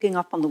 and I'm picking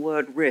up on the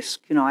word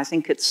risk. I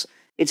think it's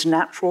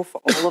natural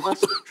for all of us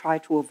to try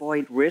to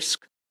avoid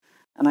risk.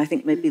 And I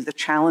think maybe the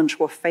challenge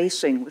we're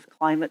facing with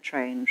climate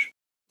change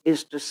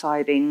is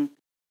deciding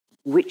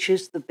which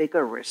is the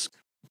bigger risk,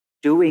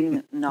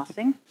 doing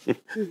nothing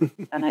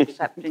and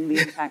accepting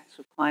the impacts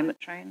of climate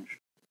change,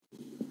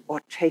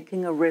 or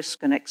taking a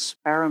risk and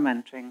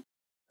experimenting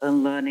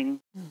and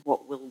learning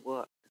what will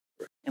work.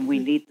 And we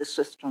need the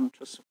system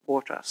to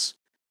support us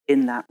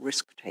in that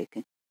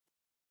risk-taking.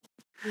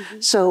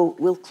 So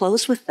we'll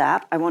close with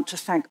that. I want to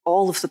thank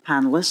all of the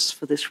panelists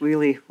for this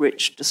really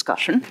rich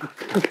discussion.